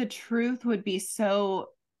the truth would be so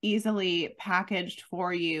easily packaged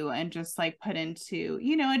for you and just like put into,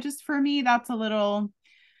 you know, it just, for me, that's a little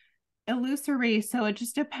illusory. So it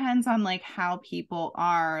just depends on like how people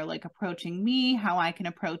are like approaching me, how I can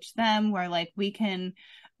approach them, where like we can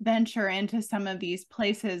venture into some of these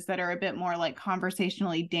places that are a bit more like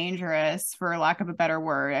conversationally dangerous, for lack of a better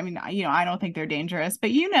word. I mean, you know, I don't think they're dangerous, but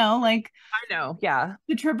you know, like I know. Yeah.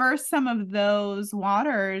 to traverse some of those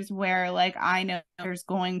waters where like I know there's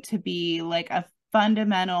going to be like a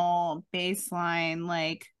fundamental baseline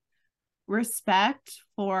like respect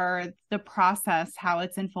for the process, how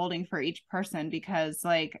it's unfolding for each person, because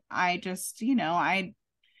like I just, you know, I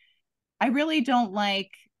really don't like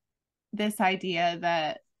this idea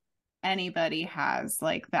that anybody has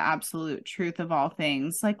like the absolute truth of all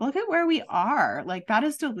things. Like look at where we are, like that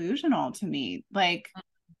is delusional to me, like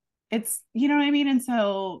it's, you know what I mean? And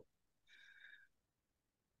so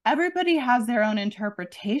everybody has their own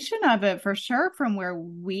interpretation of it for sure from where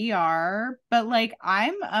we are, but like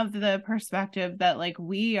I'm of the perspective that like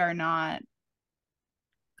we are not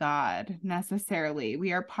God necessarily.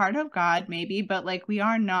 We are part of God maybe, but like we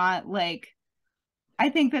are not like, I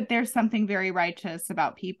think that there's something very righteous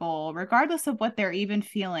about people regardless of what they're even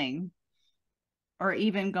feeling or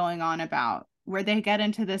even going on about, where they get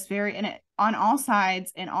into this very, and it, on all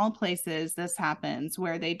sides in all places this happens,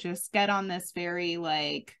 where they just get on this very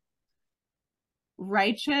like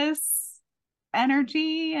righteous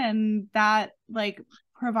energy, and that like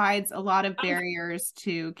provides a lot of barriers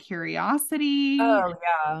to curiosity, Oh,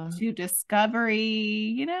 yeah. to discovery,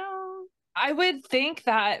 you know. I would think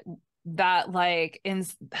that like in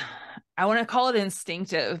I want to call it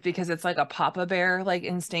instinctive because it's like a papa bear, like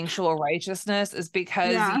instinctual righteousness is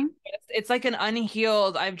because Yeah. it's like an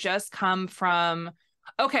unhealed. I've just come from,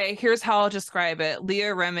 okay, here's how I'll describe it.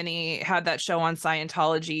 Leah Remini had that show on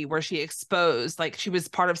Scientology where she exposed, like she was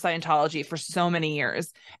part of Scientology for so many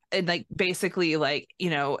years and like basically like, you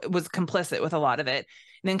know, was complicit with a lot of it.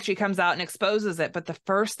 And then she comes out and exposes it. But the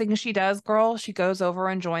first thing she does, girl, she goes over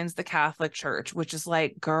and joins the Catholic Church, which is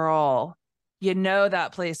like, girl, you know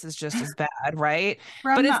that place is just as bad, right?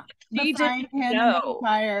 But From it's the she didn't frying pan into the know.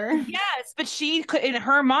 fire. Yes, but she could, in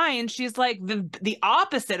her mind, she's like the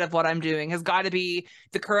opposite of what I'm doing has got to be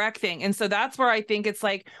the correct thing. And so that's where I think it's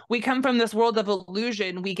like we come from this world of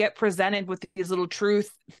illusion. We get presented with these little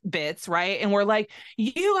truth bits, right? And we're like,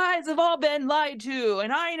 you guys have all been lied to,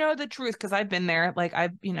 and I know the truth because I've been there. Like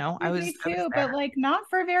I've, you know, Me I was too, but there. like not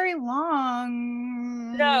for very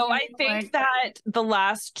long, you No, know, I think like that the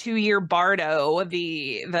last 2 year bardo,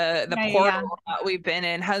 the yeah, yeah, portal yeah. that we've been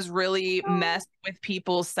in has really Oh, messed with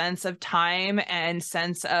people's sense of time and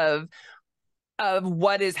sense of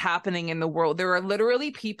what is happening in the world. There are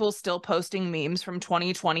literally people still posting memes from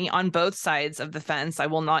 2020 on both sides of the fence. I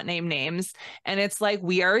will not name names. And it's like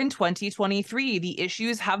we are in 2023. The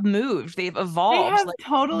issues have moved. They've they evolved. have Like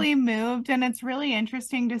totally moved, and it's really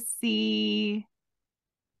interesting to see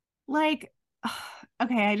like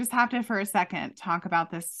okay, I just have to for a second talk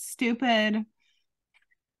about this stupid.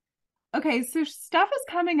 Okay, so stuff is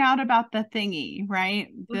coming out about the thingy, right?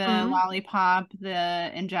 The mhm. lollipop,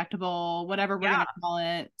 the injectable, whatever we're Yeah. gonna call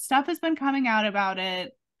it. Stuff has been coming out about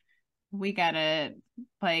it we get it.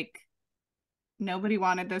 Like, nobody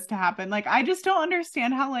wanted this to happen. Like, I just don't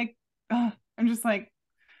understand how, like, I'm just like,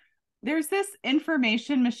 there's this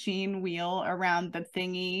information machine wheel around the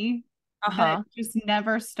thingy that Uh-huh. just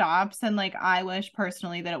never stops. And like, I wish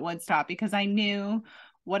personally that it would stop, because I knew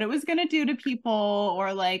what it was going to do to people,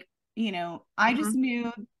 or like, I just Mhm.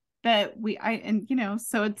 knew that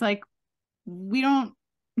so it's like, we don't,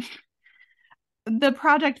 the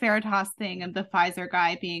Project Veritas thing of the Pfizer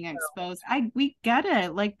guy being exposed, we get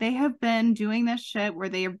it. Like, they have been doing this shit where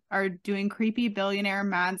they are doing creepy billionaire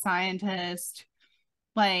mad scientist,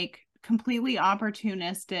 like completely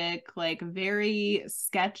opportunistic, like very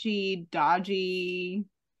sketchy, dodgy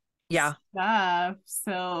Yeah. stuff.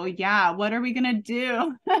 So yeah, what are we gonna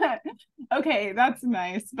do? Okay, that's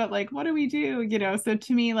nice, but like, what do we do? So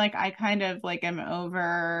to me, like, I kind of like am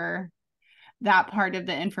over that part of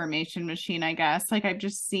the information machine, I guess. Like, I've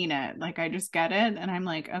just seen it, like I just get it, and I'm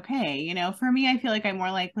like, okay, for me, I feel like I'm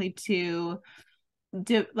more likely to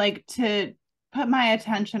to put my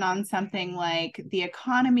attention on something like the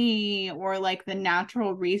economy, or like the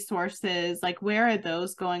natural resources, like where are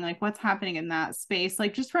those going, like what's happening in that space,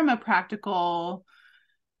 like just from a practical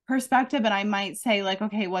perspective. And I might say, like,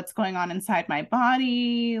 okay, what's going on inside my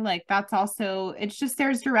body, like that's also, it's just,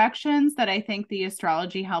 there's directions that I think the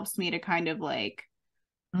astrology helps me to kind of like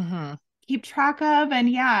Mm-hmm. keep track of. And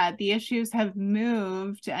yeah, the issues have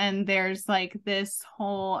moved, and there's like this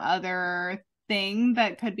whole other thing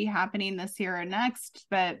that could be happening this year or next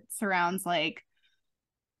that surrounds like,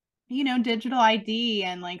 digital ID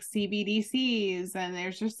and like CBDCs, and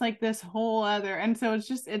there's just like this whole other, and so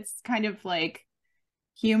it's kind of like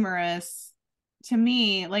humorous to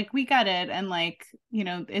me. Like, we get it, and like,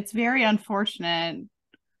 it's very unfortunate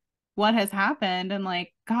what has happened, and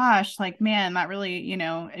like, gosh, like, man, that really,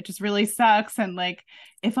 it just really sucks. And like,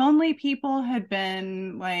 if only people had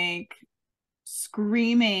been like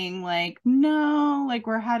screaming like, no, like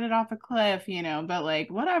we're headed off a cliff, but like,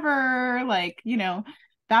 whatever, like,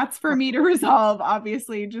 that's for me to resolve,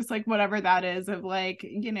 obviously, just like whatever that is, of like,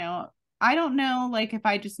 I don't know, like, if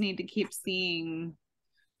I just need to keep seeing,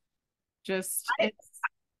 just it's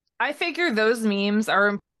I figure those memes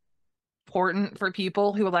are important for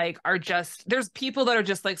people who like are just, there's people that are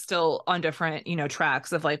just like still on different,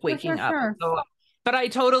 tracks of like sure, sure, waking up. sure. So, but I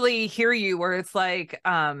totally hear you where it's like,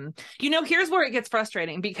 here's where it gets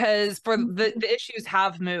frustrating, because for the issues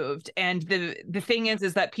have moved, and the thing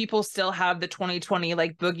is that people still have the 2020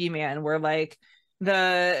 like boogeyman, where like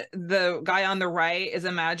the guy on the right is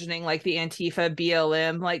imagining like the Antifa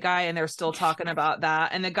BLM like guy, and they're still talking about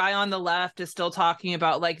that, and the guy on the left is still talking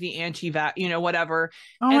about like the anti-vax, whatever.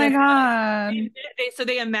 Oh And my it's god. so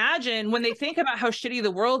they imagine, when they think about how shitty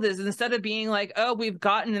the world is, instead of being like, oh, we've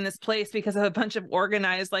gotten in this place because of a bunch of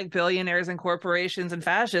organized like billionaires and corporations and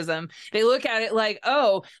fascism, they look at it like,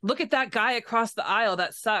 oh, look at that guy across the aisle,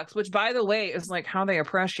 that sucks, which by the way is like how they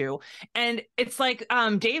oppress you. And it's like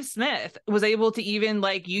Dave Smith was able to, even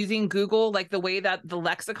like using Google, like the way that the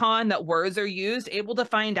lexicon that words are used, able to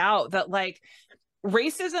find out that like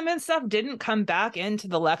racism and stuff didn't come back into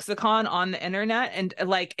the lexicon on the internet, and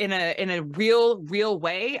like in a real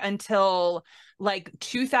way, until like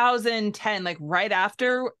 2010, like right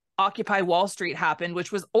after Occupy Wall Street happened,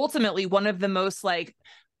 which was ultimately one of the most like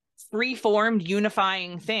free-formed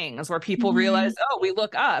unifying things, where people Mhm. realized, oh, we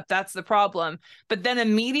look up, that's the problem. But then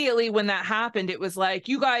immediately when that happened, it was like,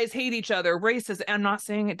 you guys hate each other, racist. I'm not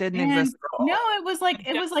saying it didn't And exist at no, all. it was like,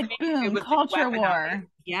 It boom, was like culture weaponized. war.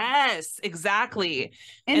 Yes, exactly.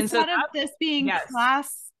 And so Instead of that's, this being yes.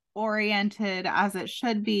 class oriented as it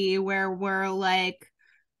should be, where we're like,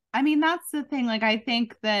 I mean, that's the thing. Like, I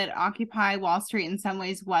think that Occupy Wall Street in some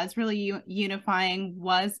ways was really unifying,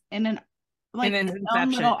 was in an In like its its own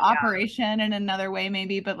inception, little yeah, operation in another way,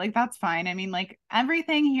 maybe, but like, that's fine. I mean, like,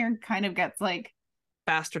 everything here kind of gets like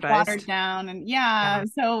watered bastardized. down, and Yeah. yeah,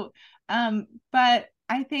 so but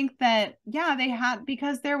I think that, yeah, they had,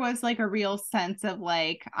 because there was like a real sense of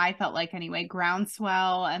like, I felt like anyway,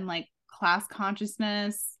 groundswell and like class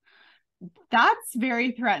consciousness. That's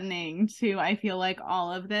very threatening to, I feel like,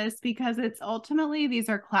 all of this, because it's ultimately, these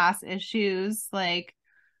are class issues, like,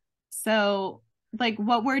 so like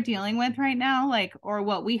what we're dealing with right now, like, or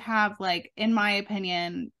what we have, like, in my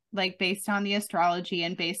opinion, like based on the astrology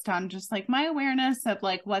and based on just like my awareness of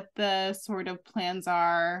like what the sort of plans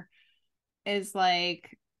are, is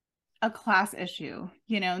like a class issue.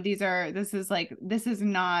 This is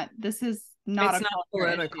not It's a not culture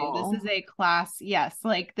issue. This is political. a class, yes,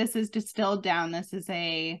 like this is distilled down. This is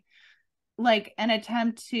a like an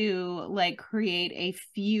attempt to like create a To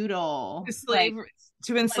feudal, slave,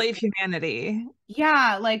 to like enslave humanity.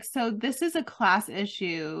 yeah, like, so this is a class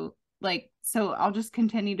issue, like, so I'll just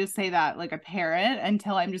continue to say that like a parrot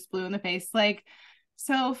until I'm just blue in the face. Like,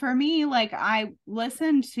 so for me, like I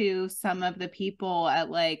listened to some of the people at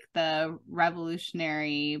like the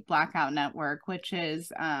Revolutionary Blackout Network, which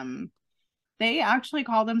is they actually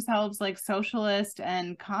call themselves like socialist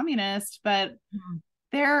and communist, but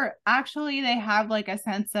they're actually, they have like a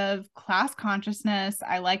sense of class consciousness.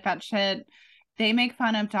 I like that shit. They make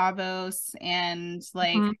fun of Davos and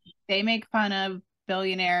like they make fun of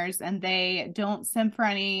billionaires, and they don't simp for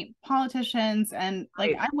any politicians. And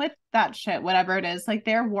like, Right. I'm with that shit, whatever it is. Like,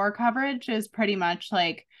 their war coverage is pretty much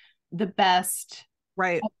like the best,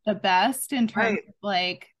 Right. the best in terms Right. of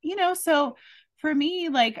like, you know, so for me,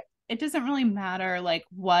 like, it doesn't really matter like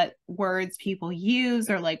what words people use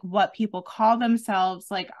or like what people call themselves.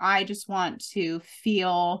 Like, I just want to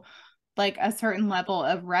feel like a certain level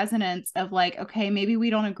of resonance of like, okay, maybe we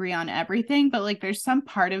don't agree on everything, but like there's some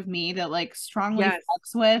part of me that like strongly Yes.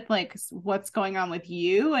 fucks with like what's going on with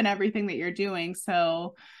you and everything that you're doing.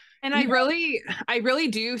 So, And you know, I really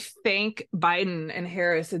do thank Biden and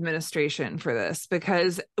Harris administration for this,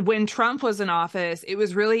 because when Trump was in office, it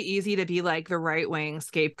was really easy to be like the right wing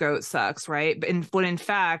scapegoat sucks, right? But when in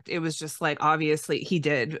fact it was just like, obviously he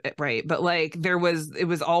did right, but like it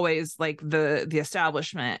was always like the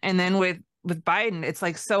establishment. And then with Biden, it's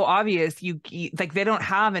like so obvious like they don't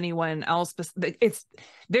have anyone else. It's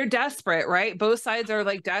they're desperate, right? Both sides are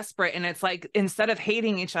like desperate, and it's like instead of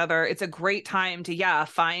hating each other, it's a great time to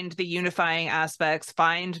find the unifying aspects,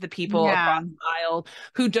 find the people yeah, across the aisle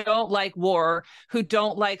who don't like war, who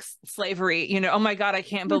don't like slavery. Oh my God, I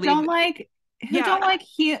can't who believe don't like, who yeah don't like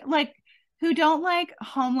like who don't like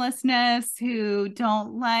homelessness, who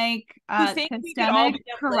don't like who think we could all systemic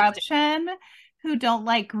be uplifted. corruption, who don't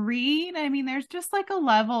like greed. I mean, there's just like a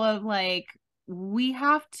level of like, we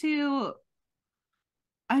have to,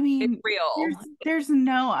 I It's mean, real. there's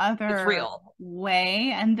no It's other real.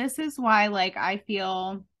 way. And this is why like I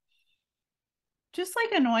feel just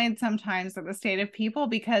like annoyed sometimes at the state of people,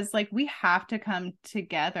 because like we have to come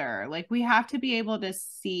together. Like, we have to be able to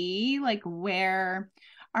see like where,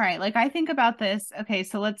 all right, like I think about this. Okay,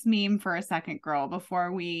 so let's meme for a second, girl,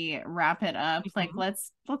 before we wrap it up. Like, Mm-hmm.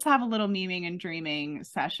 let's have a little memeing and dreaming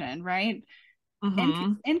session, right? in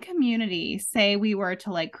Mm-hmm. in community, say we were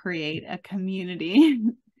to like create a community,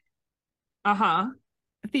 Uh-huh.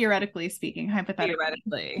 theoretically speaking, hypothetically,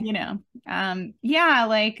 Theoretically. you know, yeah,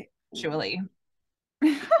 like Actually.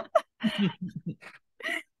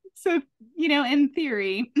 so, you know, in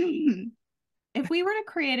theory, if we were to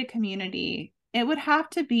create a community, it would have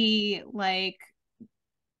to be like,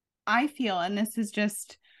 I feel, and this is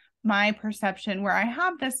just my perception, where I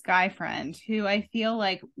have this guy friend who I feel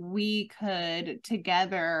like we could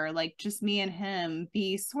together, like just me and him,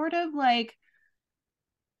 be sort of like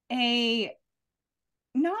a,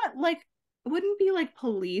 not like, wouldn't be like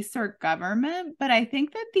police or government, but I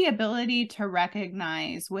think that the ability to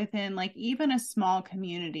recognize within like even a small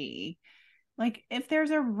community, like if there's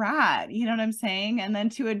a rat, you know what I'm saying, and then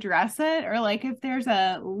to address it, or like if there's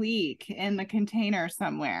a leak in the container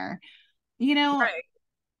somewhere, you know, Right.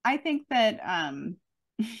 I think that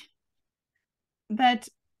that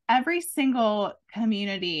every single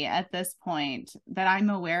community at this point that I'm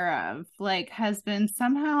aware of like has been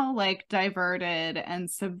somehow like diverted and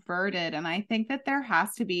subverted, and I think that there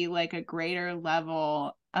has to be like a greater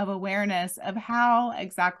level of awareness of how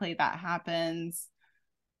exactly that happens.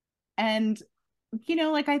 And you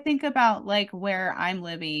know, like I think about like where I'm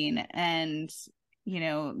living, and you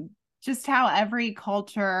know, just how every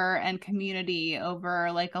culture and community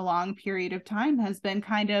over like a long period of time has been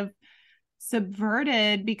kind of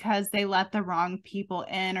subverted because they let the wrong people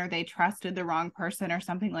in, or they trusted the wrong person or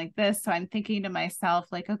something like this. So I'm thinking to myself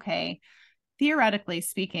like, okay, theoretically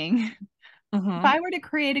speaking, if Mm-hmm. I were to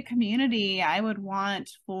create a community, I would want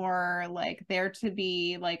for like there to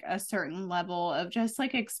be like a certain level of just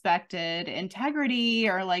like expected integrity,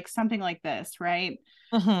 or like something like this, right?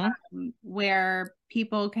 Mm-hmm. Where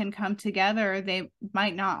people can come together. They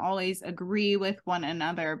might not always agree with one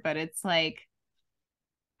another, but it's like,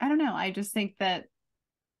 I don't know. I just think that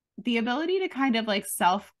the ability to kind of like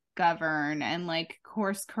self govern and like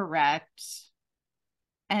course correct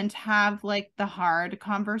and have like the hard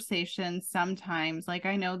conversations sometimes, like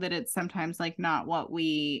I know that it's sometimes like not what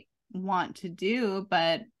we want to do,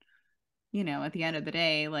 but you know, at the end of the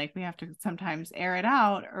day, like we have to sometimes air it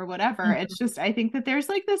out or whatever. It's just, I think that there's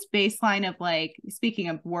like this baseline of like, speaking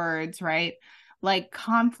of words, right? Like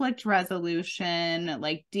conflict resolution,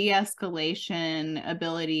 like de escalation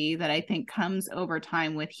ability that I think comes over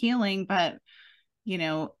time with healing. But, you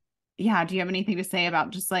know, yeah, do you have anything to say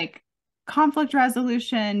about just like conflict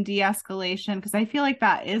resolution, de-escalation, because I feel like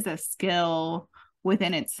that is a skill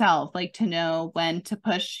within itself, like to know when to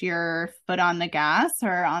push your foot on the gas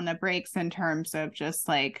or on the brakes in terms of just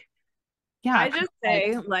like, yeah, I just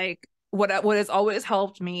say like what has always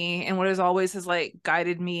helped me and what has like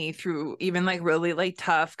guided me through even like really like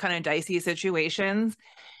tough kind of dicey situations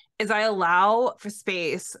is I allow for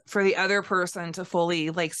space for the other person to fully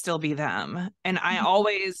like still be them. And I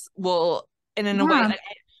always will, and in a way, yeah,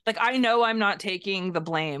 like I know I'm not taking the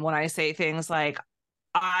blame when I say things like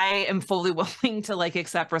I am fully willing to like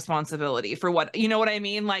accept responsibility for what, you know what I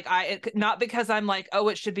mean? Like not because I'm like, oh,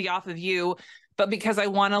 it should be off of you, but because I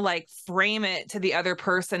want to like frame it to the other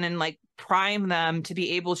person and like prime them to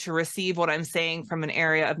be able to receive what I'm saying from an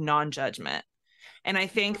area of non-judgment. And I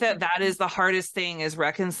think that that is the hardest thing, is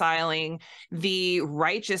reconciling the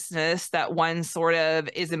righteousness that one sort of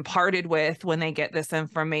is imparted with when they get this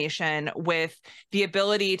information with the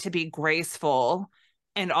ability to be graceful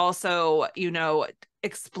and also, you know,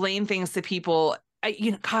 explain things to people.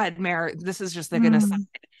 God, Mare, this is just like an aside.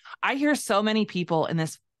 I hear so many people in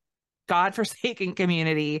this godforsaken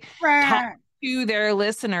community talk to their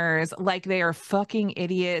listeners like they are fucking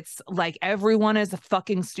idiots, like everyone is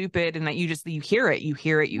fucking stupid, and that you hear it, you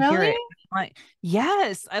hear really, it. Like,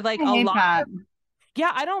 yes, I like I a hate lot. that.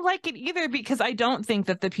 Yeah, I don't like it either because I don't think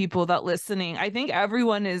that the people that listening, I think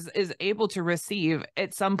everyone is able to receive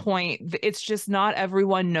at some point. It's just not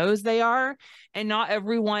everyone knows they are, and not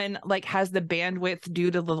everyone like has the bandwidth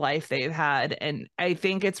due to the life they've had. And I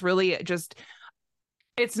think it's really just,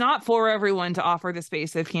 it's not for everyone to offer the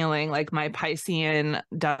space of healing like my Piscean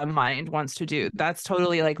dumb mind wants to do. That's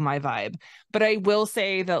totally like my vibe. But I will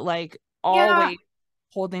say that like Yeah, always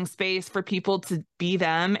holding space for people to be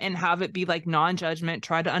them and have it be like non-judgment,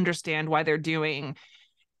 try to understand why they're doing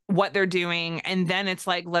what they're doing, and then it's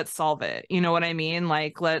like let's solve it. You know what I mean?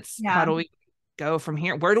 Like how yeah. do we go from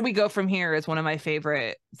here? Where do we go from here is one of my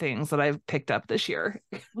favorite things that I've picked up this year.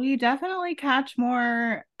 Well, you definitely catch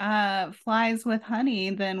more flies with honey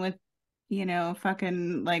than with,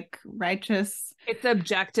 fucking like righteous. It's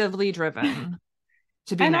objectively driven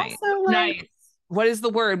to be And nice. also like, Nice. What is the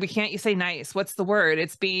word? We can't, you say nice. What's the word?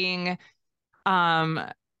 It's being um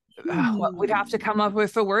we'd have to hmm, come up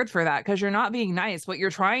with a word for that, because you're not being nice. What you're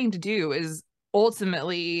trying to do is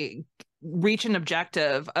ultimately reach an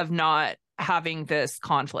objective of not having this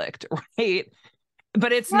conflict, right?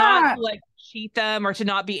 But it's not yeah. to like cheat them or to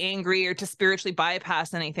not be angry or to spiritually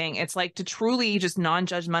bypass anything. It's like to truly just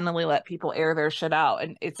non-judgmentally let people air their shit out.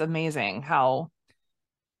 And it's amazing how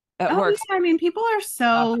it Oh works. yeah, I mean, people are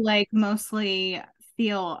so like mostly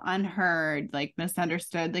feel unheard, like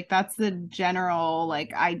misunderstood. Like that's the general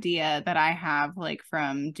like idea that I have like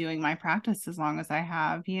from doing my practice as long as I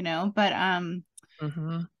have, But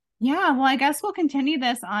Mm-hmm. yeah, well, I guess we'll continue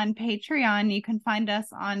this on Patreon. You can find us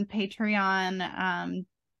on Patreon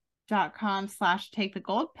 .com/take the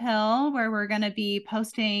gold pill, where we're going to be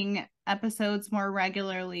posting episodes more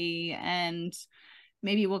regularly, and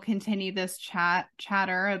maybe we'll continue this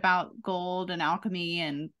chatter about gold and alchemy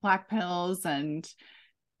and black pills and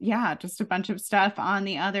yeah, just a bunch of stuff on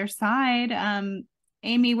the other side.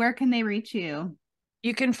 Amy, where can they reach you?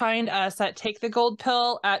 You can find us at Take the Gold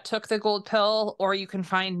Pill, at Took the Gold Pill, or you can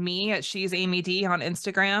find me at She's Amy D on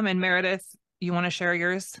Instagram. And Meredith, you want to share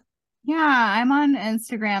yours? Yeah, I'm on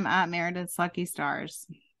Instagram at Meredith's Lucky Stars.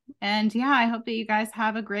 And yeah, I hope that you guys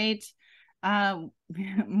have a great uh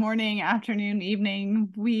morning, afternoon,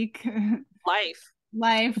 evening, week, Life.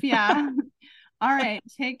 life. Yeah. All right.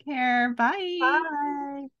 Take care. Bye. Bye.